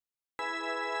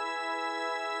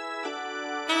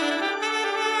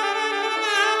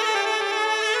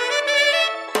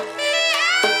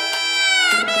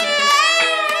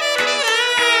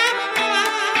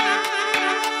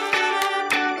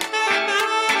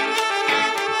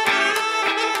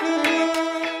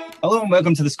Hello and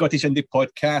welcome to the Scottish Indie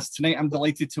Podcast. Tonight I'm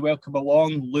delighted to welcome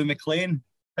along Lou McLean.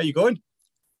 How you going?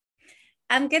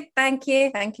 I'm good, thank you.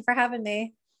 Thank you for having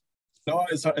me. No,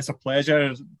 it's a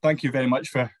pleasure. Thank you very much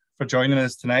for joining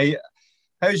us tonight.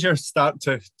 How's your start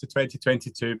to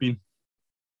 2022 been?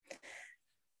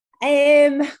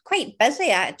 Quite busy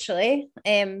actually.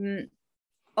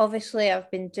 Obviously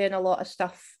I've been doing a lot of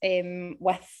stuff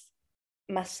with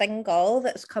my single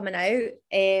that's coming out.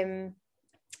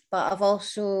 But I've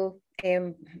also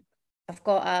I've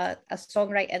got a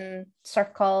songwriting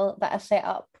circle that I set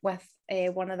up with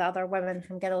one of the other women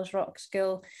from Girls Rock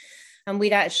School, and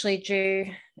we're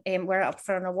actually we're up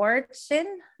for an award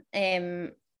soon.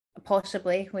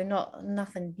 Possibly, we're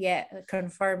nothing yet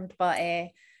confirmed, but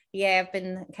yeah, I've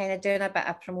been kind of doing a bit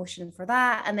of promotion for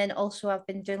that, and then also I've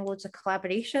been doing loads of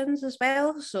collaborations as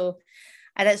well. So,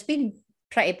 and it's been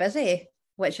pretty busy,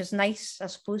 which is nice, I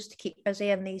suppose, to keep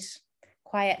busy in these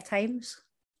quiet times.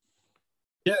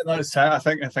 Yeah, that's it. I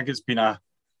think it's been a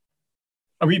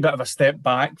wee bit of a step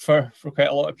back for quite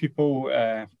a lot of people,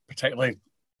 particularly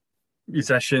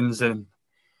musicians and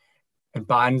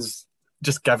bands,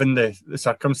 just given the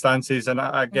circumstances. And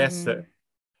I guess that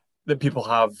people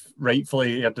have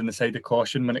rightfully erred on the side of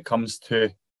caution when it comes to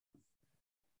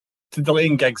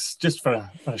delaying gigs just for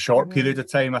a short period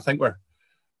of time. I think we're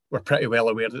pretty well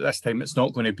aware that this time it's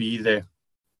not going to be the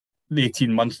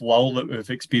 18-month lull that we've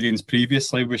experienced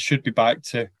previously. We should be back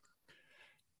to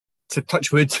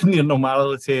touch wood near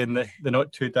normality in the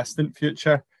not too distant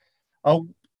future. I'll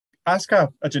ask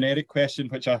a generic question,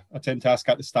 which I tend to ask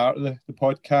at the start of the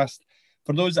podcast.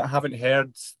 For those that haven't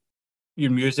heard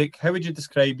your music, how would you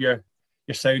describe your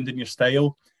sound and your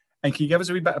style? And can you give us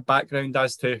a wee bit of background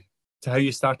as to how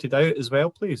you started out as well,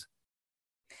 please?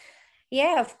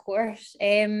 Yeah, of course.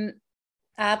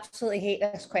 I absolutely hate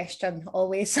this question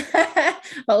always,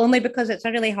 but only because it's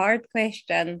a really hard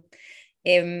question.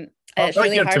 I'm not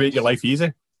really here hard to make your life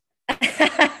easy.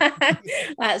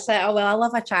 That's it. Oh well, I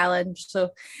love a challenge.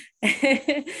 So,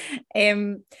 it's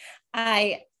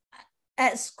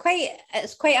quite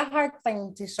a hard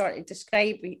thing to sort of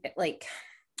describe. Like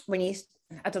when you,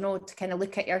 I don't know, to kind of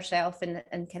look at yourself and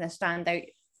kind of stand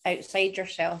outside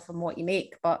yourself and what you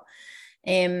make, but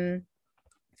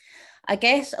I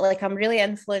guess like I'm really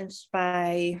influenced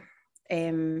by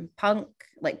punk,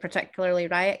 like particularly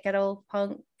Riot Girl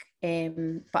punk, but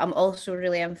I'm also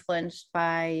really influenced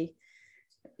by,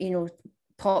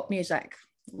 pop music,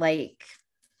 like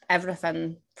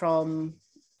everything from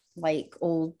like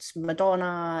old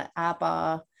Madonna,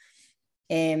 ABBA,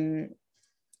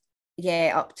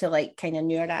 up to like kind of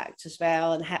newer acts as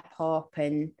well, and hip hop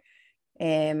and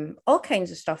all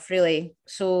kinds of stuff really.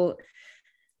 So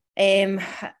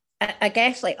I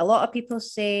guess like a lot of people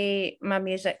say my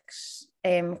music's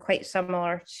quite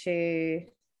similar to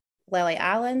Lily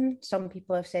Allen. Some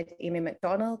people have said Amy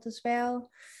McDonald as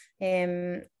well.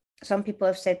 Some people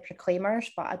have said Proclaimers,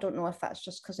 but I don't know if that's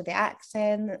just because of the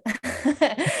accent.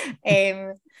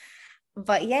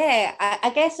 But yeah,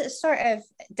 I guess it's sort of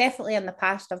definitely in the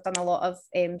past I've done a lot of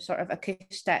sort of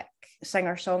acoustic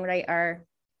singer-songwriter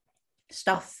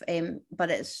stuff,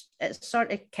 but it's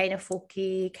sort of kind of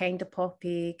folky, kind of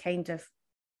poppy, kind of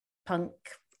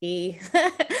punk-y.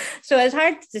 So it's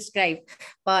hard to describe,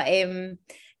 but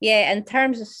yeah, in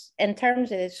terms of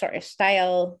the sort of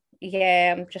style,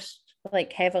 yeah, I'm just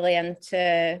like heavily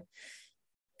into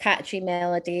catchy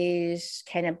melodies,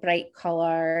 kind of bright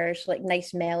colors, like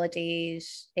nice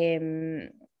melodies,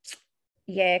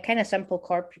 yeah, kind of simple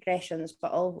chord progressions,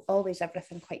 but always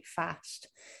everything quite fast.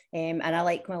 And I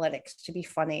like my lyrics to be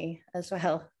funny as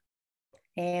well.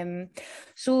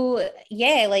 So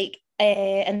yeah, like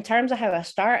in terms of how I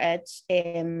started,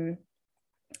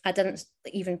 I didn't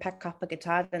even pick up a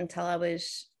guitar until I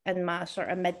was in my sort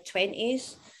of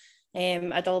mid-20s.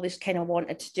 I'd always kind of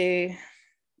wanted to do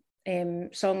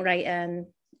songwriting.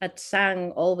 I'd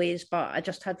sang always, but I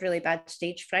just had really bad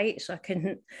stage fright, so I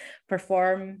couldn't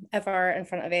perform ever in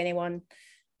front of anyone.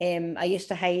 I used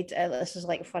to hide, this is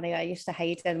like funny, I used to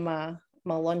hide in my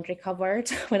laundry cupboard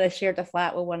when I shared a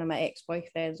flat with one of my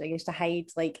ex-boyfriends. I used to hide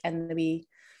like in the wee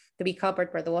cupboard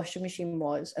where the washing machine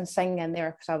was and sing in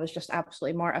there because I was just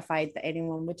absolutely mortified that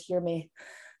anyone would hear me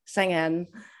singing.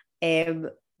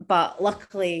 But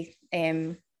luckily,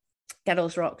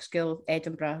 Girls Rock School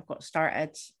Edinburgh got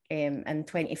started in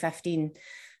 2015,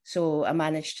 so I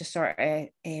managed to sort of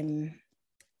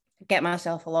get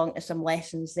myself along to some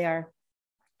lessons there.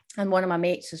 And one of my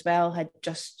mates as well had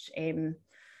just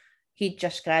he'd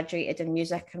just graduated in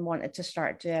music and wanted to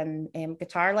start doing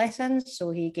guitar lessons,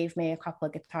 so he gave me a couple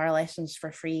of guitar lessons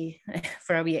for free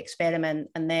for a wee experiment.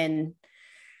 And then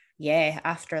yeah,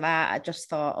 after that, I just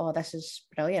thought, oh, this is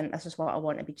brilliant. This is what I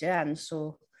want to be doing.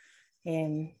 So,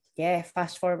 yeah,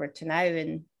 fast forward to now,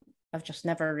 and I've just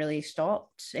never really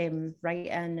stopped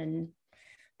writing and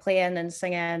playing and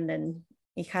singing, and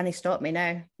you can't stop me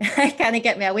now. You can't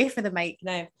get me away from the mic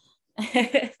now.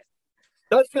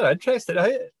 That's really interesting.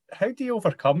 How do you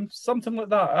overcome something like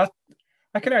that?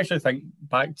 I can actually think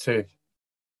back to,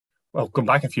 well, going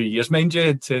back a few years, mind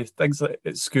you, to things like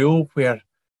at school where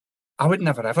I would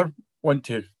never ever want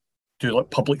to do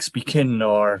like public speaking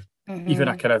or even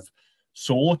a kind of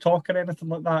solo talk or anything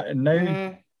like that. And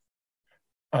now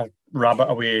I rabbit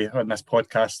away on this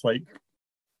podcast like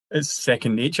it's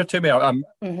second nature to me. And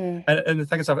the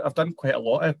thing is, I've done quite a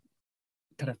lot of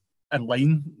kind of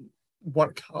inline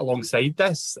work alongside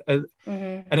this, and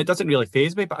it doesn't really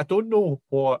faze me. But I don't know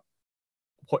what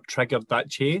triggered that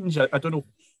change. I don't know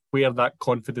where that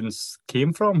confidence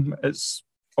came from. It's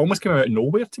almost came out of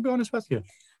nowhere, to be honest with you.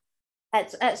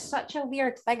 It's such a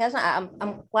weird thing, isn't it?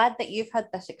 I'm glad that you've had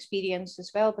this experience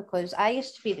as well, because I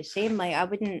used to be the same. Like I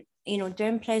wouldn't,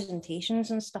 doing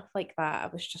presentations and stuff like that, I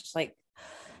was just like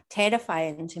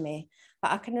terrifying to me.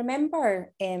 But I can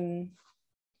remember there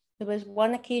was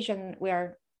one occasion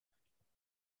where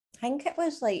I think it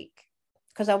was like,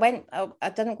 because I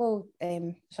didn't go,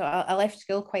 so I left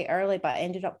school quite early, but I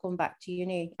ended up going back to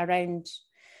uni around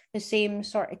the same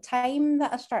sort of time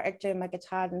that I started doing my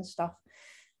guitar and stuff.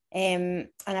 And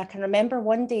I can remember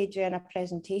one day doing a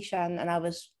presentation and I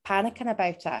was panicking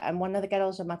about it. And one of the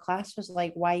girls in my class was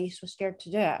like, "Why are you so scared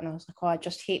to do it?" And I was like, "Oh, I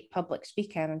just hate public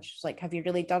speaking." And she was like, "Have you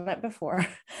really done it before?" I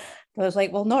was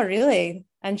like, "Well, not really."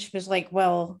 And she was like,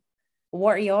 "Well,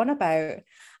 what are you on about?"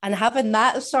 And having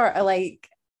that sort of like,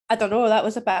 I don't know, that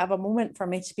was a bit of a moment for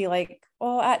me to be like,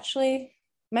 oh, actually,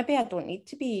 maybe I don't need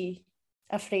to be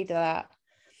afraid of that.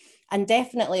 And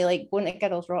definitely like going to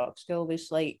Girls Rock School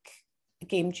was like a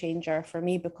game changer for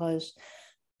me, because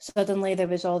suddenly there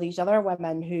was all these other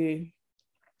women who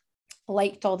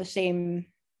liked all the same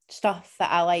stuff that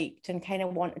I liked and kind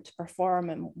of wanted to perform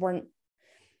and weren't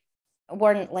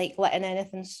like letting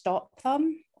anything stop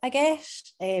them, I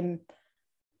guess.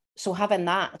 So having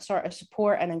that sort of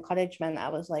support and encouragement, I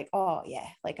was like, oh yeah,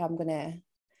 like I'm gonna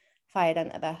fire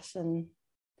into this. And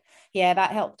yeah,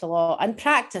 that helped a lot. And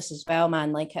practice as well,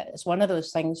 man. Like it's one of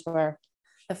those things where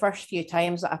the first few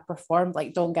times that I performed,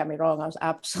 like, don't get me wrong, I was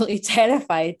absolutely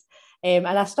terrified. And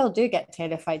I still do get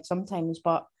terrified sometimes,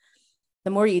 but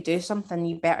the more you do something,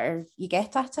 you better you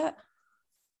get at it,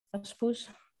 I suppose.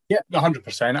 Yeah,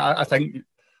 100%. I think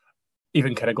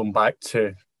even kind of going back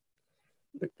to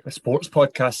the sports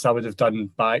podcasts I would have done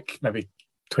back maybe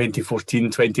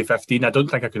 2014, 2015, I don't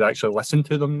think I could actually listen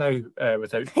to them now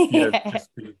without just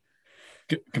being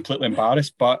completely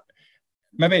embarrassed. But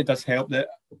maybe it does help that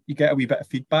you get a wee bit of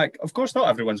feedback. Of course, not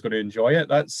everyone's going to enjoy it.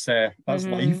 That's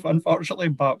life, unfortunately.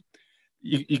 But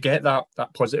you get that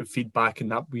positive feedback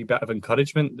and that wee bit of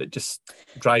encouragement that just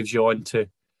drives you on to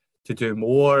do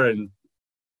more. And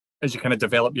as you kind of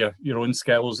develop your own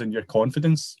skills and your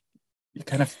confidence,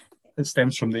 it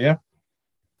stems from there.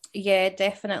 Yeah,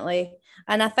 definitely.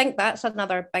 And I think that's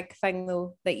another big thing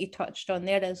though that you touched on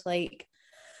there, is like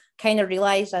kind of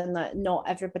realizing that not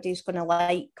everybody's going to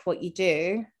like what you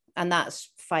do, and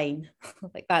that's fine.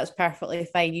 Like that's perfectly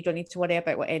fine. You don't need to worry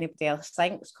about what anybody else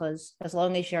thinks, because as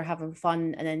long as you're having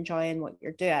fun and enjoying what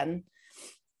you're doing,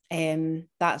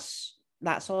 that's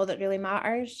all that really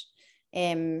matters.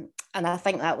 And I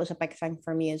think that was a big thing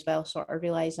for me as well, sort of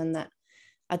realizing that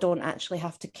I don't actually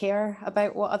have to care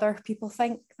about what other people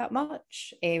think that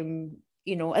much.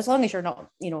 As long as you're not,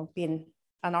 being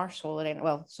an arsehole or anything.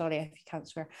 Well, sorry if you can't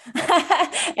swear.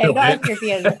 Not if you're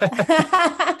being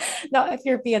not if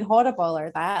you're being horrible or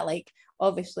that, like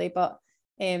obviously, but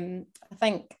I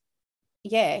think,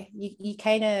 yeah, you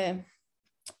kind of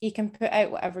you can put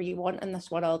out whatever you want in this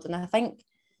world. And I think,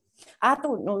 I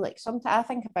don't know, like sometimes I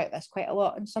think about this quite a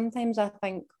lot, and sometimes I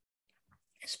think,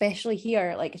 especially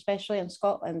here, like especially in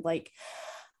Scotland, like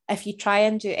if you try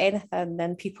and do anything,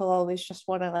 then people always just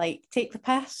want to like take the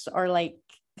piss or like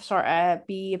sort of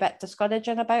be a bit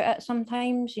discouraging about it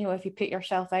sometimes, if you put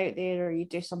yourself out there or you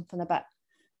do something a bit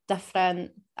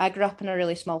different. I grew up in a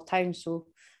really small town, so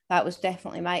that was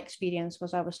definitely my experience,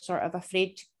 was I was sort of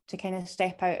afraid to kind of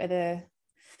step out of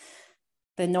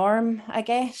the norm, I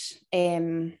guess.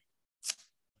 And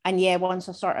yeah, once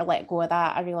I sort of let go of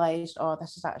that, I realized, oh,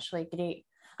 this is actually great.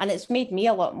 And it's made me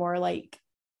a lot more like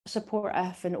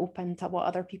supportive and open to what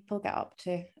other people get up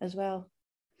to as well.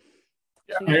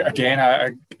 So, yeah. Again, I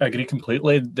agree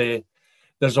completely.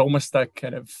 There's almost a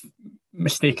kind of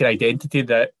mistaken identity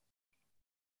that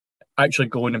actually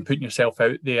going and putting yourself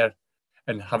out there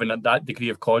and having that degree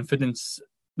of confidence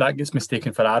that gets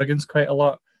mistaken for arrogance quite a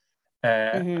lot.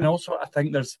 And also, I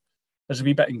think there's a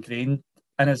wee bit ingrained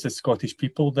in us as Scottish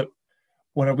people that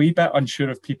we're a wee bit unsure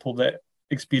of people that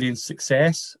experience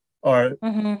success or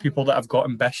people that have got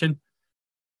ambition.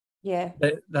 Yeah.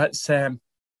 That's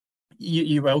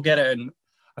you will get it, and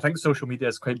I think social media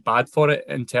is quite bad for it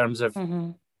in terms of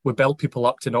we build people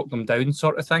up to knock them down,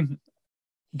 sort of thing.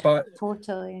 But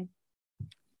totally.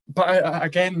 But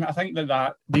again, I think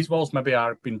that these walls maybe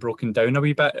are being broken down a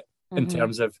wee bit in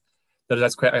terms of there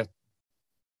is quite a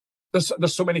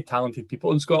there's so many talented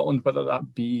people in Scotland, whether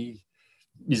that be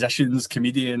musicians,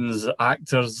 comedians,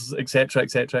 actors, etc.,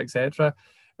 etc., etc.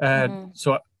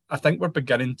 So I think we're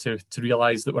beginning to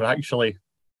realise that we're actually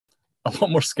a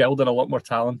lot more skilled and a lot more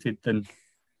talented than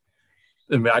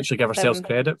we actually give ourselves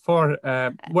credit for.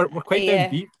 We're quite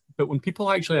down deep, but when people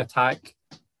actually attack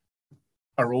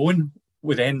our own,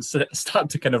 we then start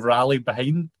to kind of rally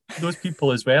behind those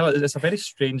people as well. It's a very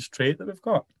strange trait that we've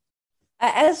got.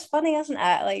 It is funny, isn't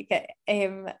it? Like,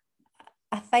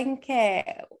 I think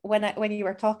when you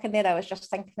were talking there, I was just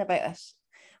thinking about this.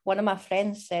 One of my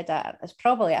friends said that it's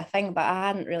probably a thing, but I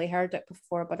hadn't really heard it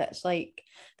before. But it's like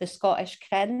the Scottish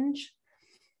cringe.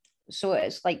 So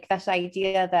it's like this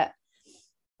idea that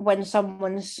when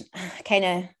someone's kind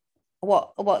of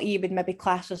what you would maybe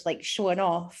class as like showing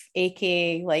off,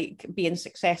 aka like being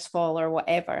successful or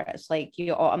whatever, it's like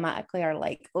you automatically are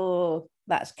like, oh,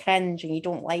 that's cringe, and you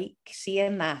don't like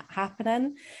seeing that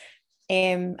happening.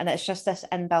 And it's just this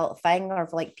inbuilt thing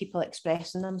of like people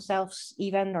expressing themselves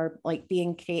even, or like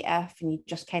being creative, and you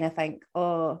just kind of think,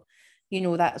 oh,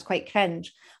 that's quite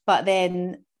cringe. But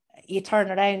then you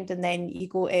turn around and then you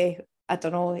go to, I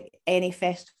don't know, any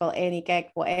festival, any gig,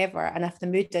 whatever. And if the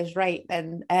mood is right,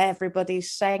 then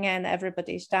everybody's singing,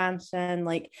 everybody's dancing.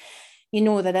 Like,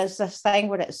 there is this thing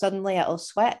where it'll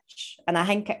switch. And I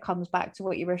think it comes back to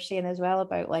what you were saying as well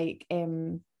about like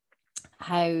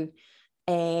how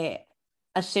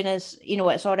as soon as,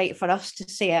 it's all right for us to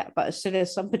say it, but as soon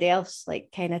as somebody else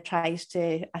like kind of tries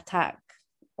to attack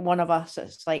one of us,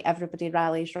 it's like everybody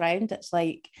rallies round. It's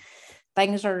like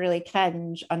things are really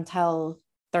cringe until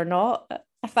they're not,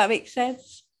 if that makes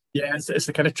sense. Yeah, it's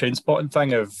the kind of train spotting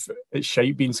thing of it's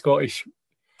shite being Scottish.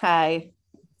 Aye.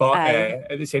 But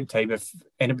at the same time, if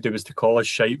anybody was to call us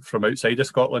shite from outside of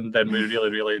Scotland, then we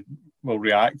really, really will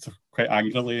react quite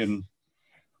angrily, and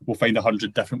we'll find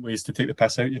 100 different ways to take the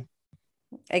piss out of you.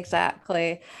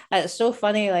 Exactly. It's so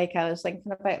funny. Like, I was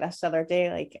thinking about this the other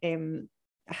day, like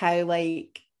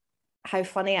how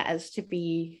funny it is to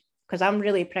be, because I'm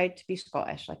really proud to be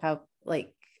Scottish.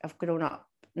 I've grown up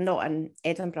not in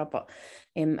Edinburgh, but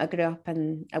I grew up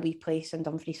in a wee place in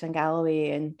Dumfries and Galloway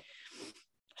and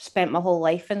spent my whole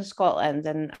life in Scotland.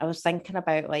 And I was thinking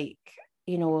about like,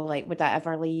 would I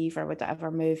ever leave, or would I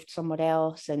ever move somewhere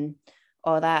else and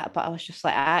all that? But I was just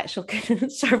like, I actually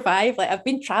couldn't survive. Like, I've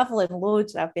been traveling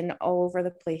loads, I've been all over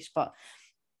the place, but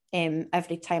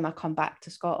every time I come back to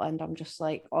Scotland, I'm just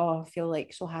like, oh, I feel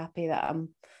like so happy that I'm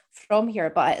from here.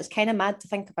 But it's kind of mad to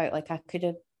think about, like, I could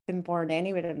have been born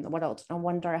anywhere in the world. I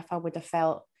wonder if I would have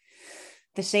felt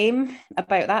the same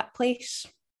about that place.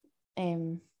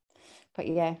 But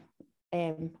yeah,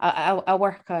 I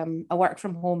work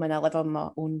from home and I live on my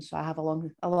own, so I have a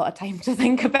lot of time to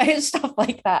think about stuff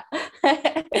like that.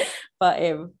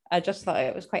 But I just thought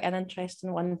it was quite an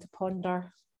interesting one to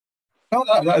ponder. No,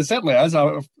 that certainly is.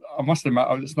 I must admit,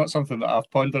 it's not something that I've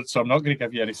pondered, so I'm not going to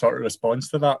give you any sort of response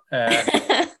to that.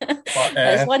 But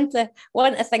it's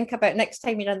one to think about next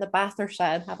time you're in the bath or so,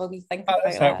 and have a wee think about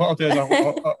that. What I'll do is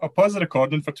I'll pause the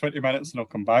recording for 20 minutes and I'll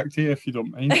come back to you if you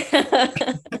don't mind.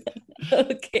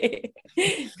 Okay.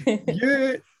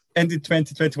 You ended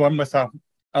 2021 with a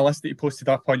list that you posted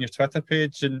up on your Twitter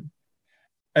page, and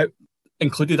it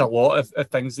included a lot of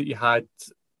things that you had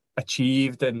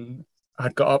achieved and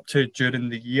had got up to during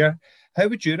the year. How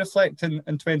would you reflect in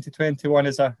 2021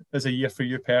 as a year for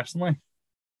you personally?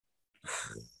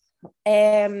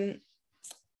 I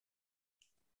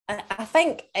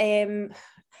think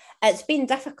it's been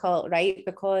difficult, right?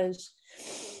 Because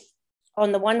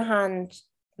on the one hand,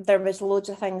 there was loads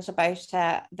of things about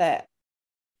it that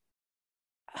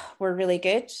were really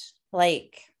good,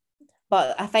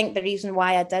 but I think the reason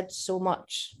why I did so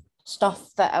much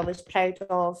stuff that I was proud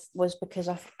of was because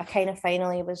I kind of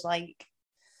finally was like,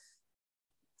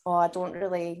 oh, I don't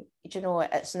really,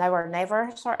 it's now or never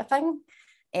sort of thing.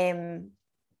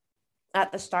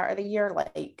 At the start of the year,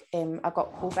 I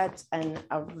got COVID and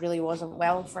I really wasn't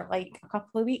well for like a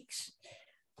couple of weeks.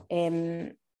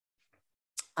 And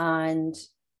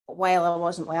while I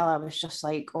wasn't well, I was just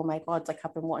like, oh my God, like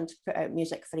I've been wanting to put out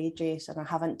music for ages and I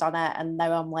haven't done it. And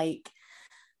now I'm like,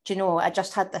 do you know, I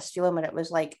just had this feeling where it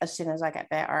was like, as soon as I get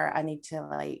better, I need to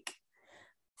like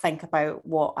think about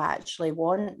what I actually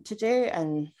want to do.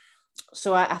 And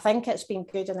so I think it's been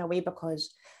good in a way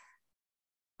because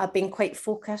I've been quite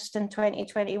focused in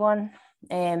 2021,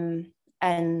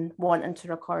 and wanting to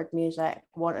record music,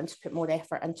 wanting to put more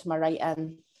effort into my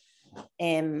writing,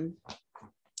 you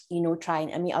know, trying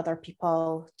to meet other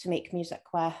people to make music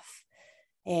with,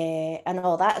 and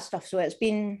all that stuff. So it's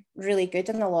been really good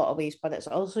in a lot of ways, but it's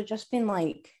also just been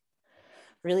like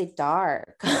really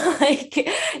dark. Like,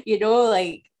 you know,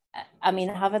 like, I mean,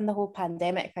 having the whole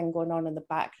pandemic thing going on in the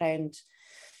background,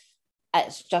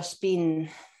 it's just been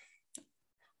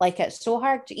like, it's so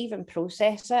hard to even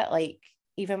process it. Like,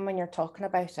 even when you're talking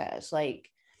about it, it's like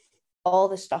all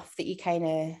the stuff that you kind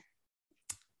of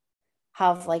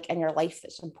have like in your life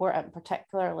that's important,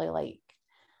 particularly like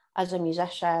as a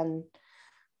musician,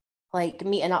 like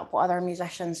meeting up with other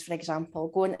musicians, for example,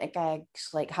 going to gigs,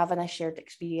 like having a shared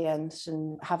experience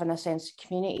and having a sense of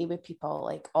community with people,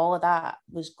 like all of that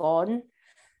was gone.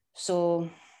 So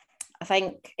I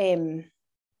think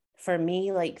for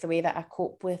me, like the way that I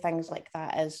cope with things like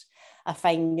that is I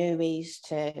find new ways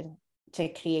to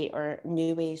create, or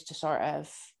new ways to sort of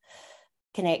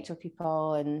connect with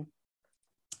people. And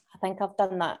I think I've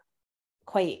done that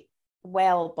quite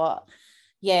well. But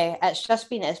yeah, it's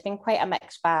been quite a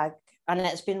mixed bag. And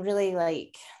it's been really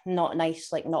like not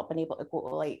nice, like not being able to go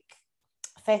to like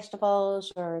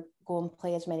festivals or go and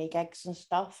play as many gigs and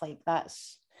stuff. Like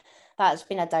that's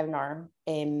been a downer.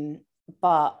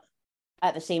 But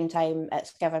at the same time,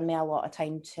 it's given me a lot of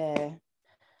time to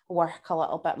work a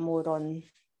little bit more on,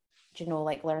 you know,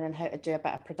 like learning how to do a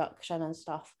bit of production and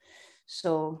stuff.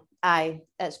 So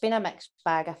it's been a mixed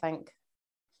bag, I think.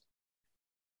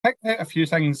 Pick out a few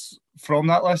things from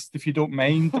that list, if you don't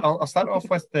mind. I'll start off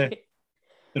with the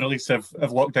release of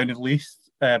Lockdown and Leith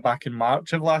back in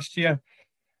March of last year.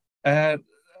 And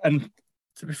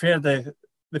to be fair, the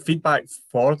feedback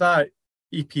for that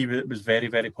EP was very,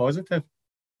 very positive.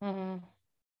 Mm-hmm.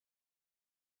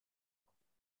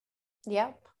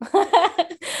 Yep.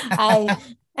 I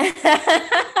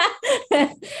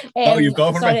Oh, you've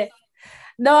got for me.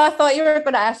 No, I thought you were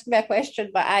going to ask me a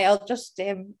question, but I'll just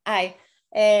yeah,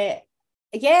 that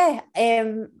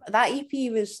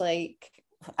EP was like,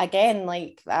 again,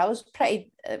 like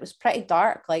it was pretty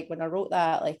dark, like when I wrote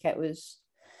that. Like it was,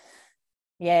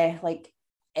 yeah, like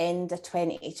end of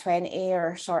 2020,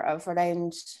 or sort of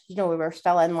around, you know, we were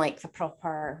still in like the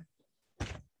proper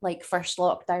like first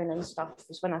lockdown and stuff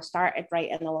was when I started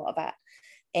writing a lot of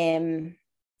it.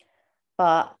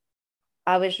 But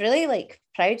I was really like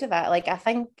proud of it. Like I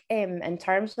think in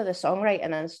terms of the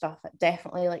songwriting and stuff, it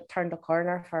definitely like turned a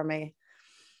corner for me.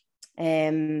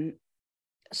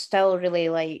 Still really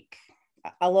like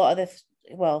a lot of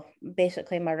well,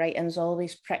 basically my writing's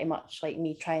always pretty much like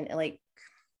me trying to like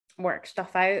work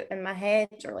stuff out in my head,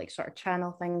 or like sort of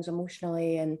channel things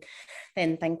emotionally, and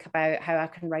then think about how I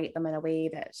can write them in a way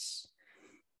that's,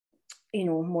 you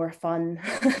know, more fun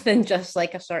than just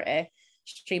like a sort of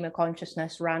stream of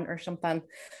consciousness rant or something.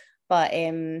 But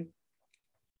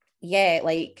yeah,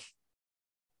 like,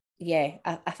 yeah,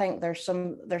 I think there's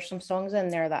some songs in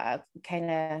there that I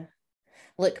kind of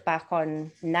look back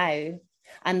on now.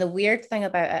 And the weird thing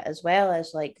about it as well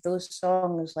is like those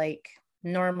songs, like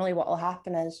normally what will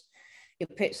happen is you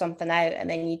put something out and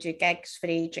then you do gigs for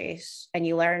ages and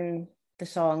you learn the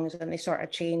songs and they sort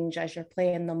of change as you're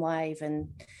playing them live, and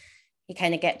you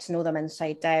kind of get to know them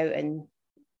inside out, and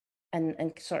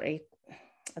sort of,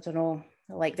 I don't know,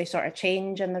 like they sort of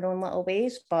change in their own little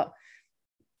ways. But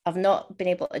I've not been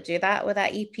able to do that with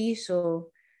that EP. So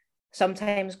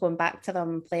sometimes going back to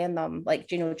them, playing them,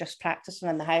 like, you know, just practicing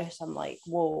in the house, I'm like,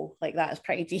 whoa, like that is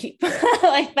pretty deep.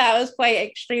 Like that was quite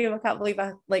extreme. I can't believe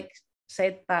I like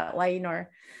said that line. Or,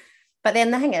 but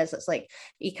then the thing is, it's like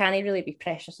you can't really be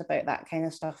precious about that kind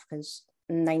of stuff, because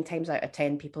 9 times out of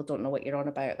 10 people don't know what you're on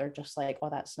about. They're just like, oh,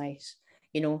 that's nice.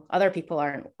 You know, other people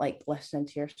aren't like listening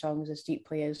to your songs as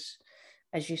deeply as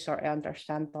you sort of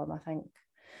understand them, I think.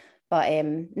 But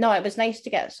no, it was nice to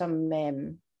get some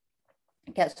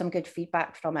good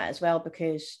feedback from it as well,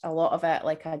 because a lot of it,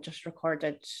 like, I just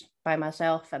recorded by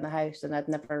myself in the house and I'd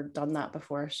never done that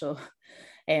before. So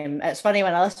it's funny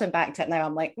when I listen back to it now,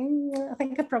 I'm like, I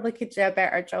think I probably could do a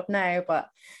better job now, but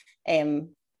it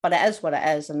is what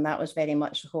it is. And that was very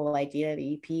much the whole idea of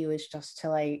the EP, was just to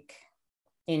like,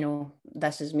 you know,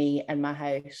 this is me in my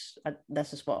house,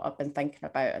 this is what I've been thinking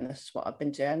about, and this is what I've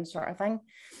been doing, sort of thing.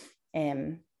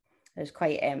 It was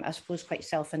quite, I suppose, quite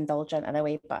self-indulgent in a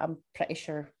way, but I'm pretty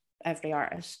sure every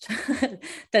artist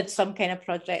did some kind of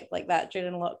project like that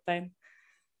during lockdown.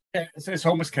 Yeah, it's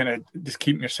almost kind of just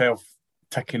keeping yourself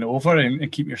ticking over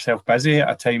and keep yourself busy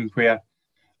at a time where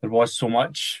there was so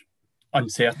much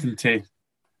uncertainty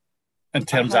in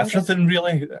terms of 100. everything,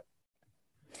 really.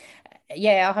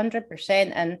 Yeah,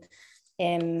 100%.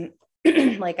 And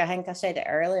like I think I said it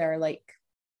earlier, like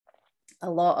a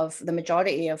lot of the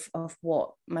majority of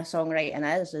what my songwriting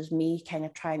is me kind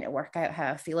of trying to work out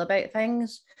how I feel about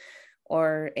things,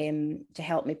 or to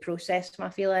help me process my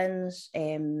feelings,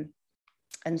 and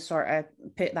sort of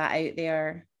put that out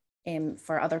there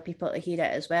for other people to hear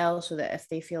it as well, so that if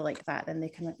they feel like that, then they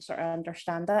can sort of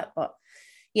understand it. But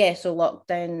yeah, so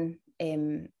lockdown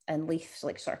and Leafs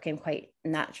like sort of came quite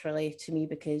naturally to me,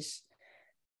 because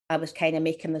I was kind of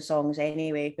making the songs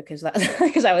anyway, because that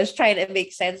because I was trying to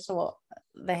make sense of what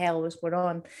the hell was going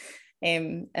on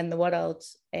in the world,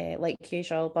 like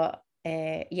usual. But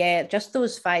yeah, just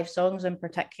those 5 songs in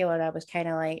particular, I was kind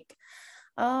of like,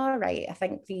 all right, I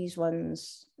think these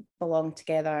ones belong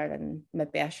together, and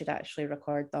maybe I should actually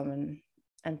record them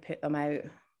and put them out.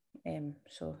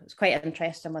 So it's quite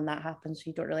interesting when that happens.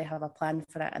 You don't really have a plan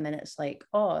for it, and then it's like,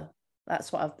 oh,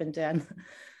 that's what I've been doing.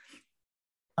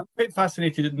 I'm quite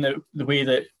fascinated in the way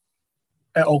that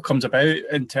it all comes about,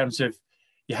 in terms of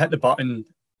you hit the button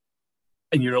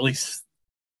and you release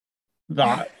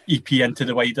that EP into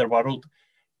the wider world.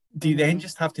 Do you then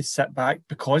just have to sit back,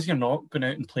 because you're not going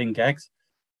out and playing gigs?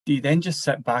 Do you then just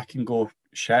sit back and go,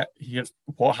 shit, here's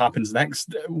what happens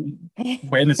next?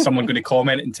 When is someone going to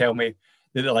comment and tell me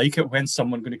that they like it? When's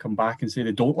someone going to come back and say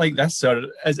they don't like this? Or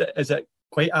is it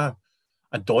quite a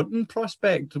daunting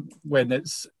prospect when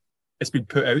it's been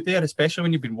put out there, especially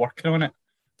when you've been working on it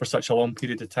for such a long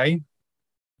period of time?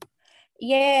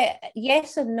 Yeah,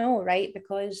 yes and no, right?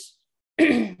 Because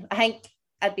I think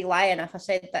I'd be lying if I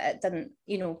said that it didn't,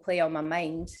 play on my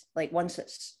mind. Like once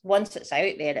it's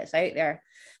out there, it's out there.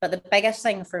 But the biggest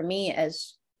thing for me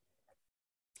is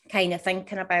kind of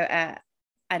thinking about it,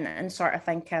 and sort of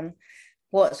thinking,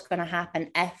 what's going to happen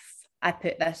if I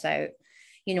put this out?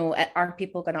 Are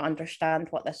people going to understand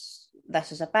what this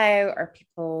is about? Are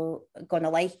people going to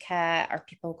like it? Are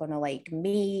people going to like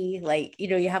me? Like,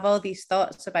 you have all these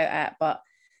thoughts about it, but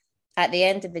at the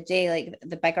end of the day, like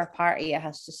the bigger part of you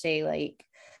has to say, like,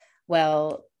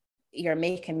 well, you're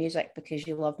making music because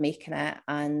you love making it.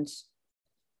 And,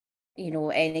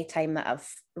 any time that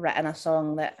I've written a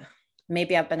song that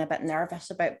maybe I've been a bit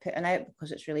nervous about putting out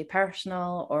because it's really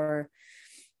personal, or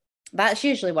that's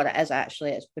usually what it is,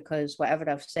 actually. It's because whatever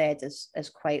I've said is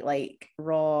quite like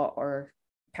raw or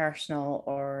personal,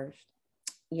 or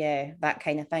yeah, that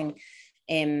kind of thing.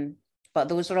 But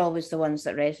those are always the ones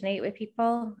that resonate with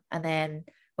people. And then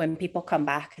when people come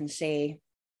back and say,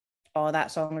 oh,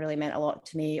 that song really meant a lot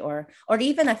to me, or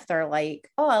even if they're like,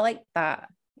 oh, I like that,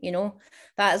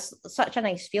 that's such a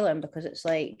nice feeling, because it's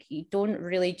like you don't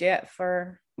really do it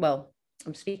for, well,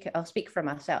 I'll speak for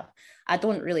myself. I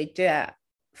don't really do it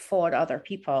for other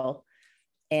people.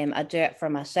 I do it for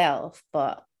myself,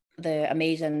 but the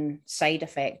amazing side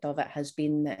effect of it has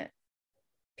been that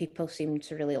people seem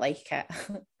to really like it.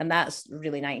 And that's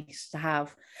really nice to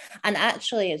have. And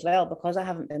actually as well, because I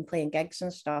haven't been playing gigs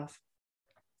and stuff,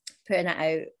 putting it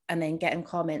out and then getting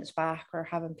comments back, or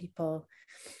having people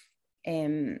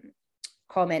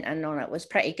commenting on it, was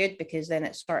pretty good, because then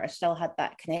it sort of still had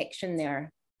that connection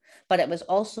there. But it was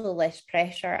also less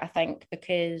pressure, I think,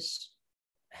 because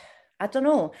I don't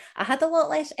know, I had a lot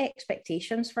less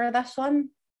expectations for this one.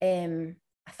 I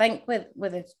think with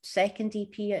a second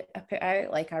EP I put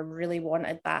out, like I really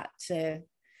wanted that to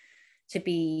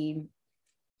be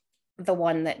the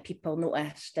one that people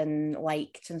noticed and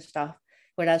liked and stuff.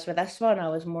 Whereas with this one, I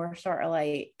was more sort of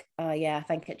like, yeah, I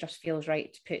think it just feels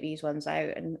right to put these ones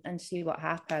out and see what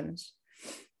happens.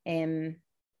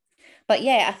 But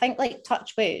yeah, I think like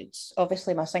Touch Wood,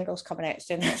 obviously my single's coming out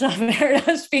soon, as I've heard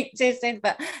us speak to soon,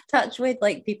 but Touch Wood,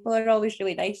 like people are always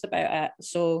really nice about it.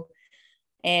 So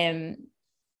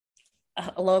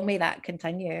long may that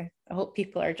continue. I hope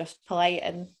people are just polite,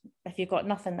 and if you've got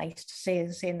nothing nice to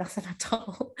say nothing at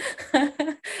all,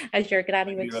 as your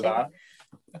granny would say.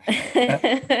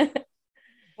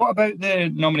 What about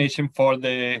the nomination for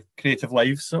the Creative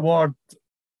Lives Award?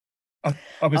 I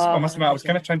must admit, I was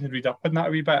kind of trying to read up on that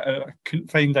a wee bit. I couldn't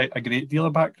find a great deal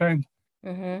of background.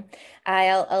 Mm-hmm.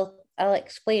 I'll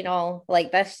explain all.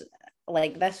 Like this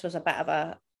was a bit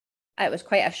of it was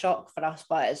quite a shock for us,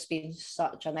 but it's been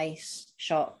such a nice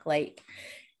shock. Like,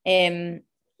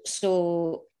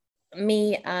 so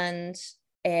me and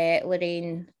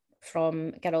Lorraine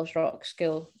from Girls Rock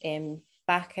School,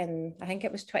 back in, I think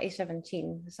it was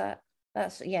 2017.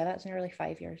 That's nearly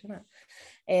 5 years, isn't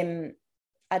it?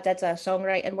 I did a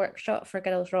songwriting workshop for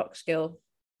Girls Rock School,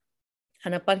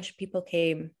 and a bunch of people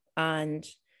came, and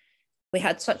we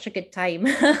had such a good time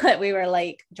that we were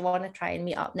like, do you want to try and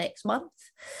meet up next month?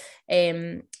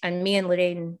 And me and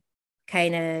Lorraine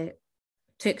kind of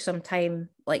took some time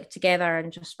like together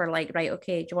and just were like, right,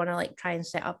 okay, do you want to like try and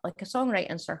set up like a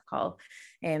songwriting circle?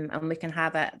 And we can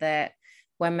have it that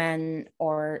women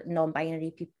or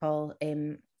non-binary people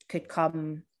could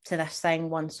come to this thing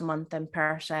once a month in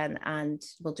person, and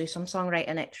we'll do some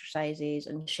songwriting exercises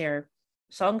and share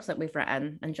songs that we've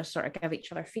written and just sort of give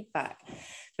each other feedback. So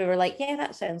we were like, yeah,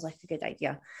 that sounds like a good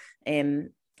idea. And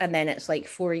then it's like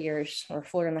 4 years or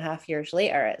 4.5 years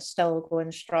later, it's still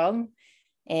going strong,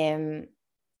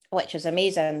 which is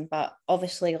amazing. But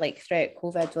obviously, like throughout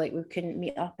COVID, like we couldn't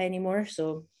meet up anymore,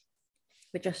 so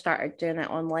we just started doing it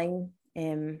online,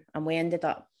 and we ended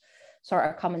up sort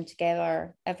of coming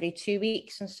together every 2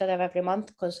 weeks instead of every month,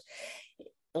 because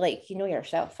like, you know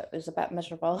yourself, it was a bit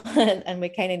miserable and we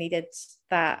kind of needed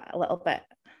that a little bit,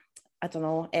 I don't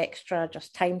know, extra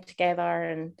just time together.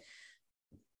 And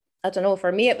I don't know,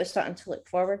 for me it was something to look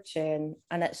forward to,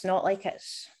 and it's not like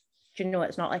it's, you know,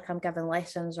 it's not like I'm giving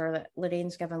lessons or that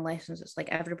Lorraine's giving lessons. It's like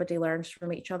everybody learns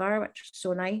from each other, which is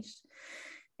so nice.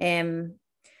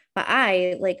 But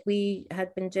we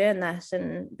had been doing this,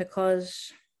 and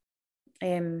because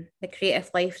the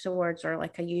Creative Lives Awards are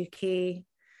like a UK,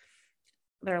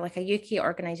 they're like a UK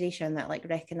organization that like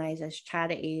recognizes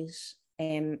charities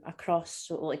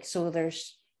across, so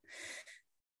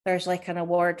there's like an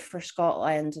award for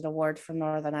Scotland, an award for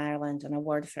Northern Ireland, an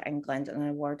award for England, and an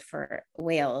award for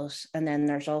Wales, and then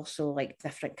there's also like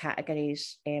different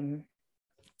categories.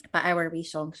 But our wee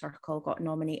song circle got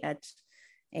nominated,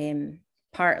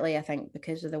 partly I think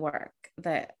because of the work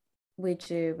that we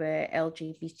do with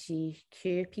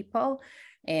LGBTQ people,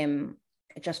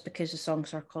 just because the song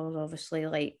circle is obviously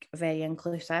like very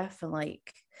inclusive, and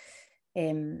like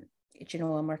you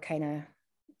know, and we're kind of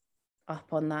up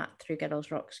on that through Girls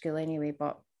Rock School anyway.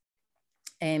 But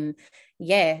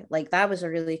yeah, like that was a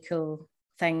really cool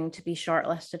thing to be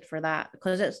shortlisted for that,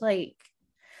 because it's like,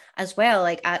 as well,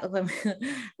 like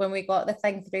when we got the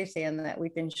thing through saying that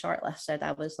we'd been shortlisted,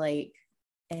 I was like,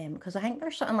 because I think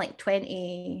there's something like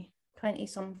 20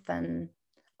 something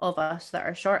of us that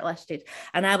are shortlisted,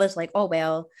 and I was like, oh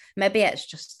well, maybe it's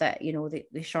just that, you know, they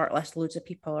shortlist loads of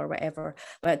people or whatever.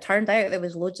 But it turned out there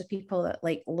was loads of people, that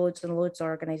like loads and loads of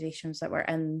organizations that were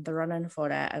in the running for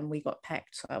it, and we got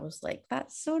picked. So I was like,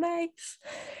 that's so nice,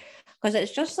 because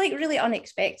it's just like really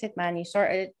unexpected, man. You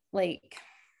sort of like,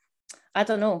 I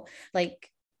don't know,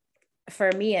 like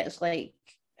for me it's like,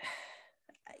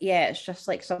 yeah, it's just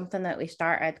like something that we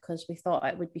started because we thought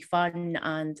it would be fun,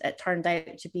 and it turned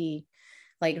out to be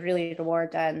like really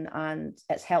rewarding, and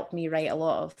it's helped me write a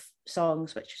lot of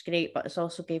songs, which is great. But it's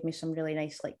also gave me some really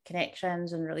nice like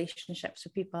connections and relationships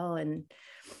with people and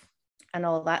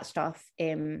all that stuff.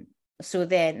 So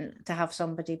then to have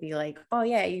somebody be like, oh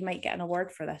yeah, you might get an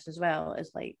award for this as well,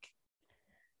 is like,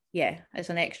 yeah,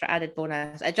 it's an extra added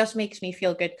bonus. It just makes me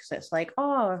feel good, because it's like,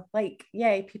 oh, like,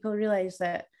 yeah, people realize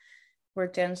that we're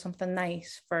doing something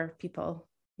nice for people,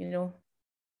 you know.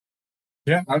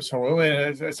 Yeah, absolutely.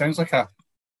 It sounds like a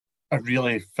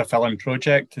really fulfilling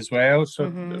project as well.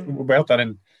 So well done,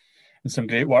 and some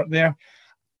great work there.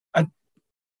 I'm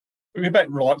a bit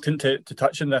reluctant to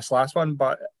touch on this last one,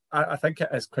 but I think it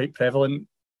is quite prevalent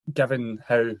given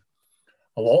how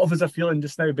a lot of us are feeling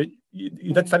just now. But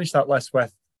you did finish that list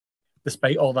with,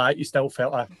 despite all that, you still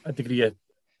felt a degree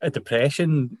of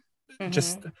depression.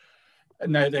 Just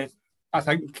now, I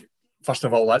think, first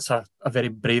of all, that's a very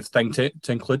brave thing to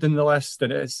include in the list,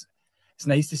 and it's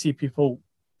nice to see people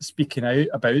speaking out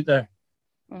about the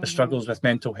struggles with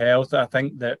mental health. I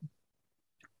think that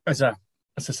as a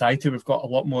society, we've got a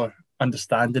lot more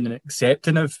understanding and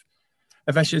accepting of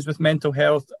issues with mental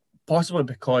health, possibly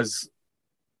because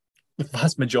the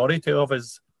vast majority of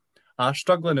us are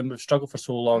struggling, and we've struggled for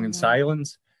so long in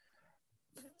silence.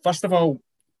 First of all,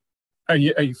 are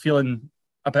you feeling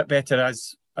a bit better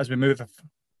as we move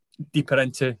deeper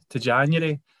into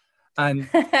January? And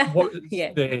what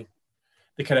the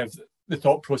kind of the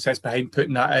thought process behind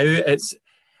putting that out?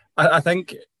 I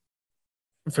think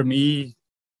for me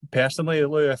personally,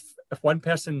 Lou, if one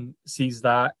person sees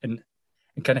that and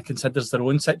kind of considers their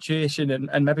own situation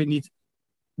and maybe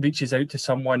reaches out to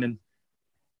someone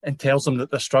and tells them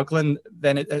that they're struggling,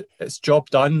 then it's job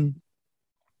done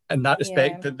in that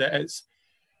respect. That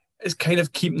it's kind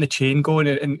of keeping the chain going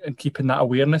and keeping that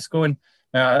awareness going.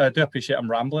 I do appreciate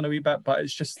I'm rambling a wee bit, but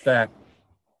it's just I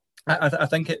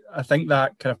think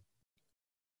that kind of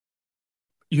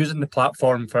using the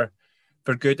platform for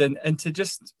good and to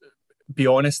just be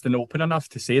honest and open enough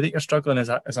to say that you're struggling is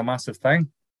a massive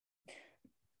thing.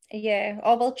 Yeah.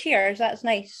 Oh well, cheers. That's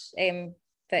nice.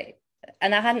 That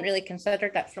and I hadn't really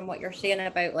considered it from what you're saying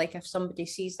about like if somebody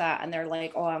sees that and they're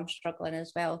like, oh, I'm struggling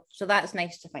as well. So that's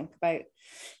nice to think about.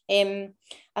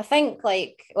 I think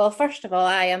like, well, first of all,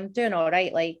 I am doing all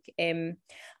right. Like,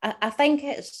 I think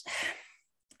it's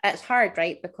hard,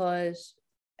 right? Because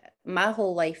my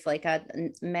whole life, like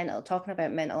talking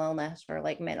about mental illness or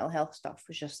like mental health stuff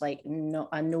was just like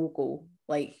a no-go.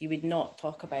 Like you would not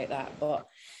talk about that. But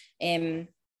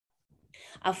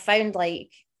I've found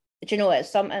like, do you know,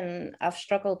 it's something I've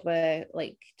struggled with,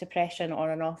 like depression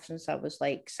on and off since I was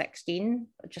like 16.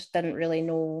 I just didn't really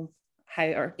know how,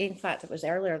 or in fact, it was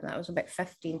earlier than that. I was about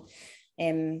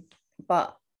 15.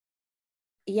 But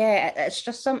yeah, it's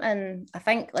just something I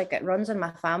think like it runs in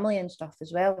my family and stuff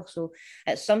as well. So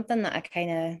it's something that I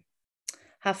kind of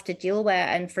have to deal with.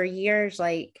 And for years,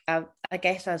 like I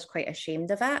guess I was quite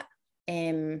ashamed of it,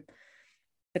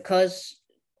 because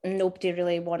nobody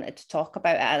really wanted to talk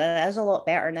about it. And it is a lot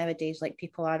better nowadays. Like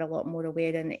people are a lot more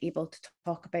aware and able to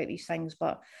talk about these things.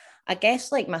 But I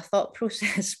guess like my thought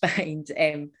process behind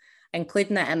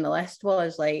including it in the list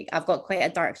was like, I've got quite a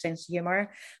dark sense of humor.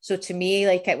 So to me,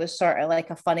 like it was sort of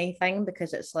like a funny thing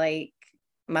because it's like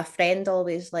my friend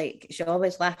always like, she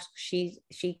always laughs. She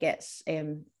gets,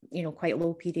 quite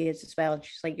low periods as well.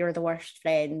 She's like, you're the worst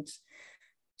friend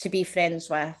to be friends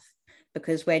with,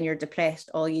 because when you're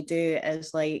depressed, all you do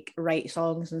is like write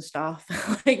songs and stuff,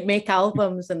 like make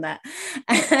albums and that.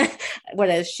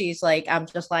 Whereas she's like, I'm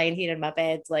just lying here in my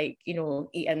bed, like,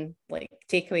 eating like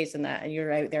takeaways and that, and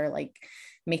you're out there like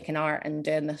making art and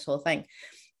doing this whole thing.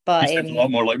 But a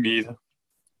lot more like me.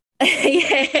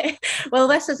 Yeah, well,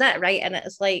 this is it, right? And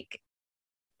it's like,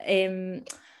 I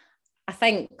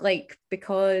think like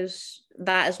because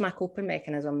that is my coping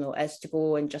mechanism though, is to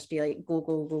go and just be like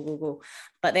go.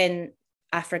 But then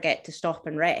I forget to stop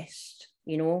and rest,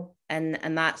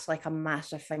 and that's like a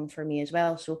massive thing for me as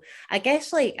well. So I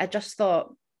guess like I just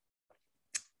thought,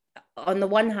 on the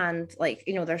one hand, like,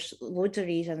 there's loads of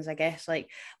reasons, I guess. Like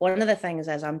one of the things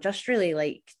is I'm just really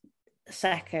like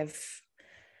sick of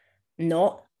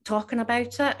not talking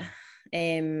about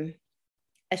it,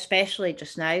 especially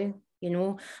just now,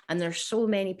 and there's so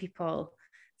many people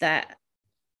that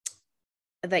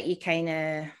you kind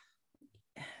of,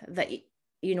 that I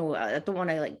don't want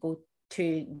to like go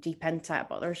too deep into it,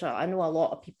 but I know a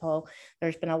lot of people,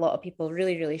 there's been a lot of people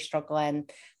really, really struggling.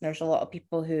 There's a lot of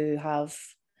people who have,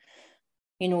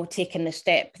 taken the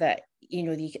step that,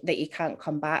 that you can't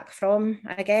come back from,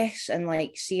 I guess. And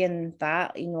like seeing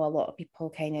that, a lot of people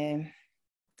kind of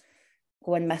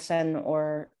going missing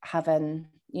or having,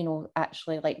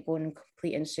 actually like going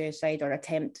completing suicide or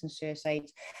attempting suicide.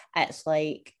 It's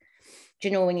like,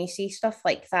 when you see stuff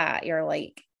like that, you're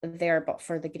like, there but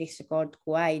for the grace of God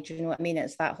go I. Do you know what I mean?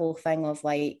 It's that whole thing of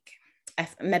like,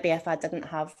 if I didn't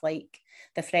have like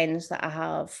the friends that I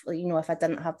have, if I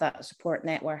didn't have that support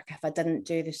network, if I didn't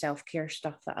do the self-care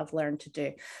stuff that I've learned to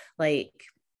do, like,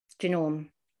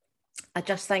 I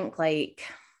just think like,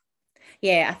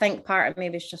 yeah, I think part of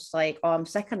me was just like, oh, I'm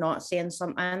sick of not saying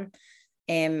something,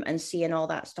 and seeing all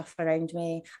that stuff around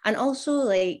me. And also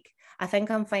like, I think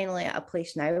I'm finally at a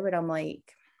place now where I'm like,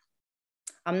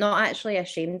 I'm not actually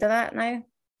ashamed of that now.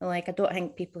 Like, I don't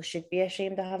think people should be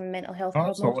ashamed of having mental health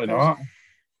Absolutely problems. not.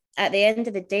 At the end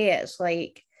of the day, it's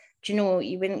like,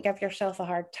 you wouldn't give yourself a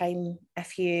hard time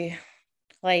if you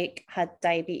like had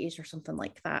diabetes or something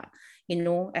like that,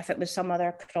 if it was some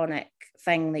other chronic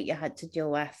thing that you had to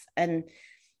deal with. And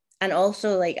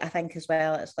also like, I think as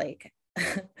well, it's like,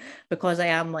 because I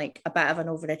am like a bit of an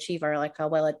overachiever, like I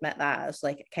will admit that, it's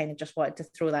like I kind of just wanted to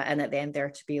throw that in at the end there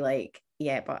to be like,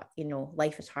 yeah, but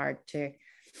life is hard too.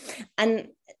 And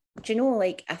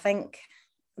like I think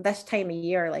this time of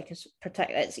year, like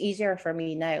it's easier for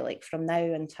me now, like from now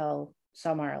until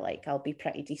summer, like I'll be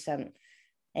pretty decent.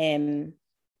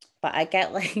 But I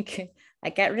get like I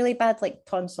get really bad like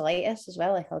tonsillitis as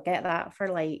well. Like I'll get that for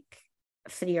like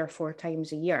 3 or 4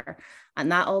 times a year,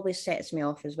 and that always sets me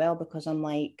off as well, because I'm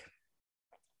like,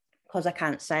 because I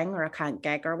can't sing or I can't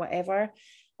gig or whatever,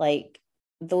 like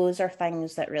those are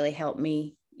things that really help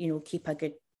me, keep a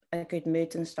good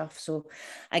mood and stuff. So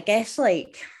I guess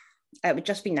like it would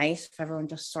just be nice if everyone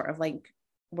just sort of like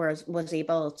was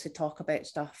able to talk about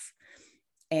stuff,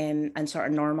 and sort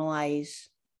of normalize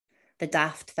the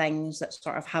daft things that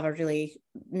sort of have a really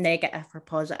negative or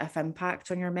positive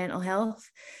impact on your mental health.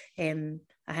 I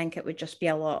think it would just be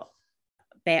a lot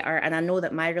better. And I know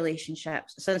that my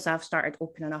relationships, since I've started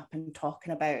opening up and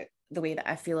talking about the way that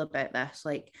I feel about this,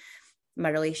 like my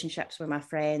relationships with my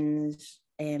friends,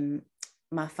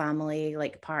 my family,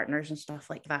 like partners and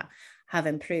stuff like that, have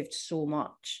improved so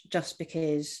much, just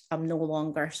because I'm no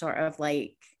longer sort of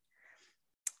like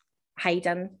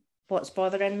hiding what's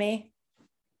bothering me.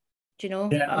 Do you know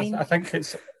what I mean? I think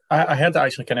it's, I heard it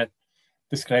actually kind of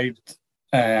described,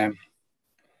 I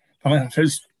mean, it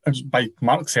was by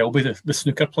Mark Selby, the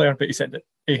snooker player, but he said that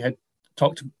he had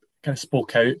kind of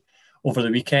spoke out over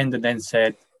the weekend and then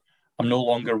said, I'm no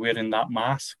longer wearing that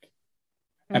mask.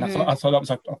 And I thought that was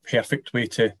a perfect way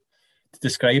to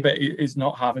describe it. He's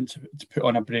not having to put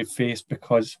on a brave face,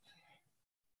 because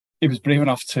he was brave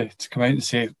enough to come out and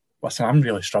say, listen, I'm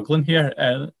really struggling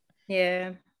here.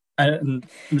 Yeah. And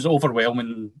it was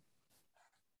overwhelming,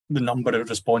 the number of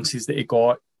responses that he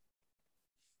got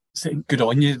saying, good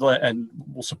on you, and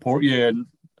we'll support you, and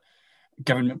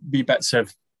giving wee bits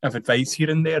of advice here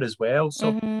and there as well.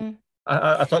 So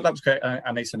I thought that was quite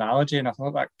a nice analogy, and I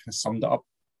thought that kind of summed it up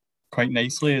quite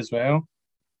nicely as well.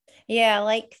 Yeah, I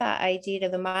like that idea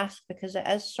of the mask, because it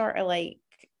is sort of like,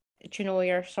 you know,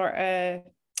 you're sort of,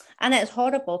 and it's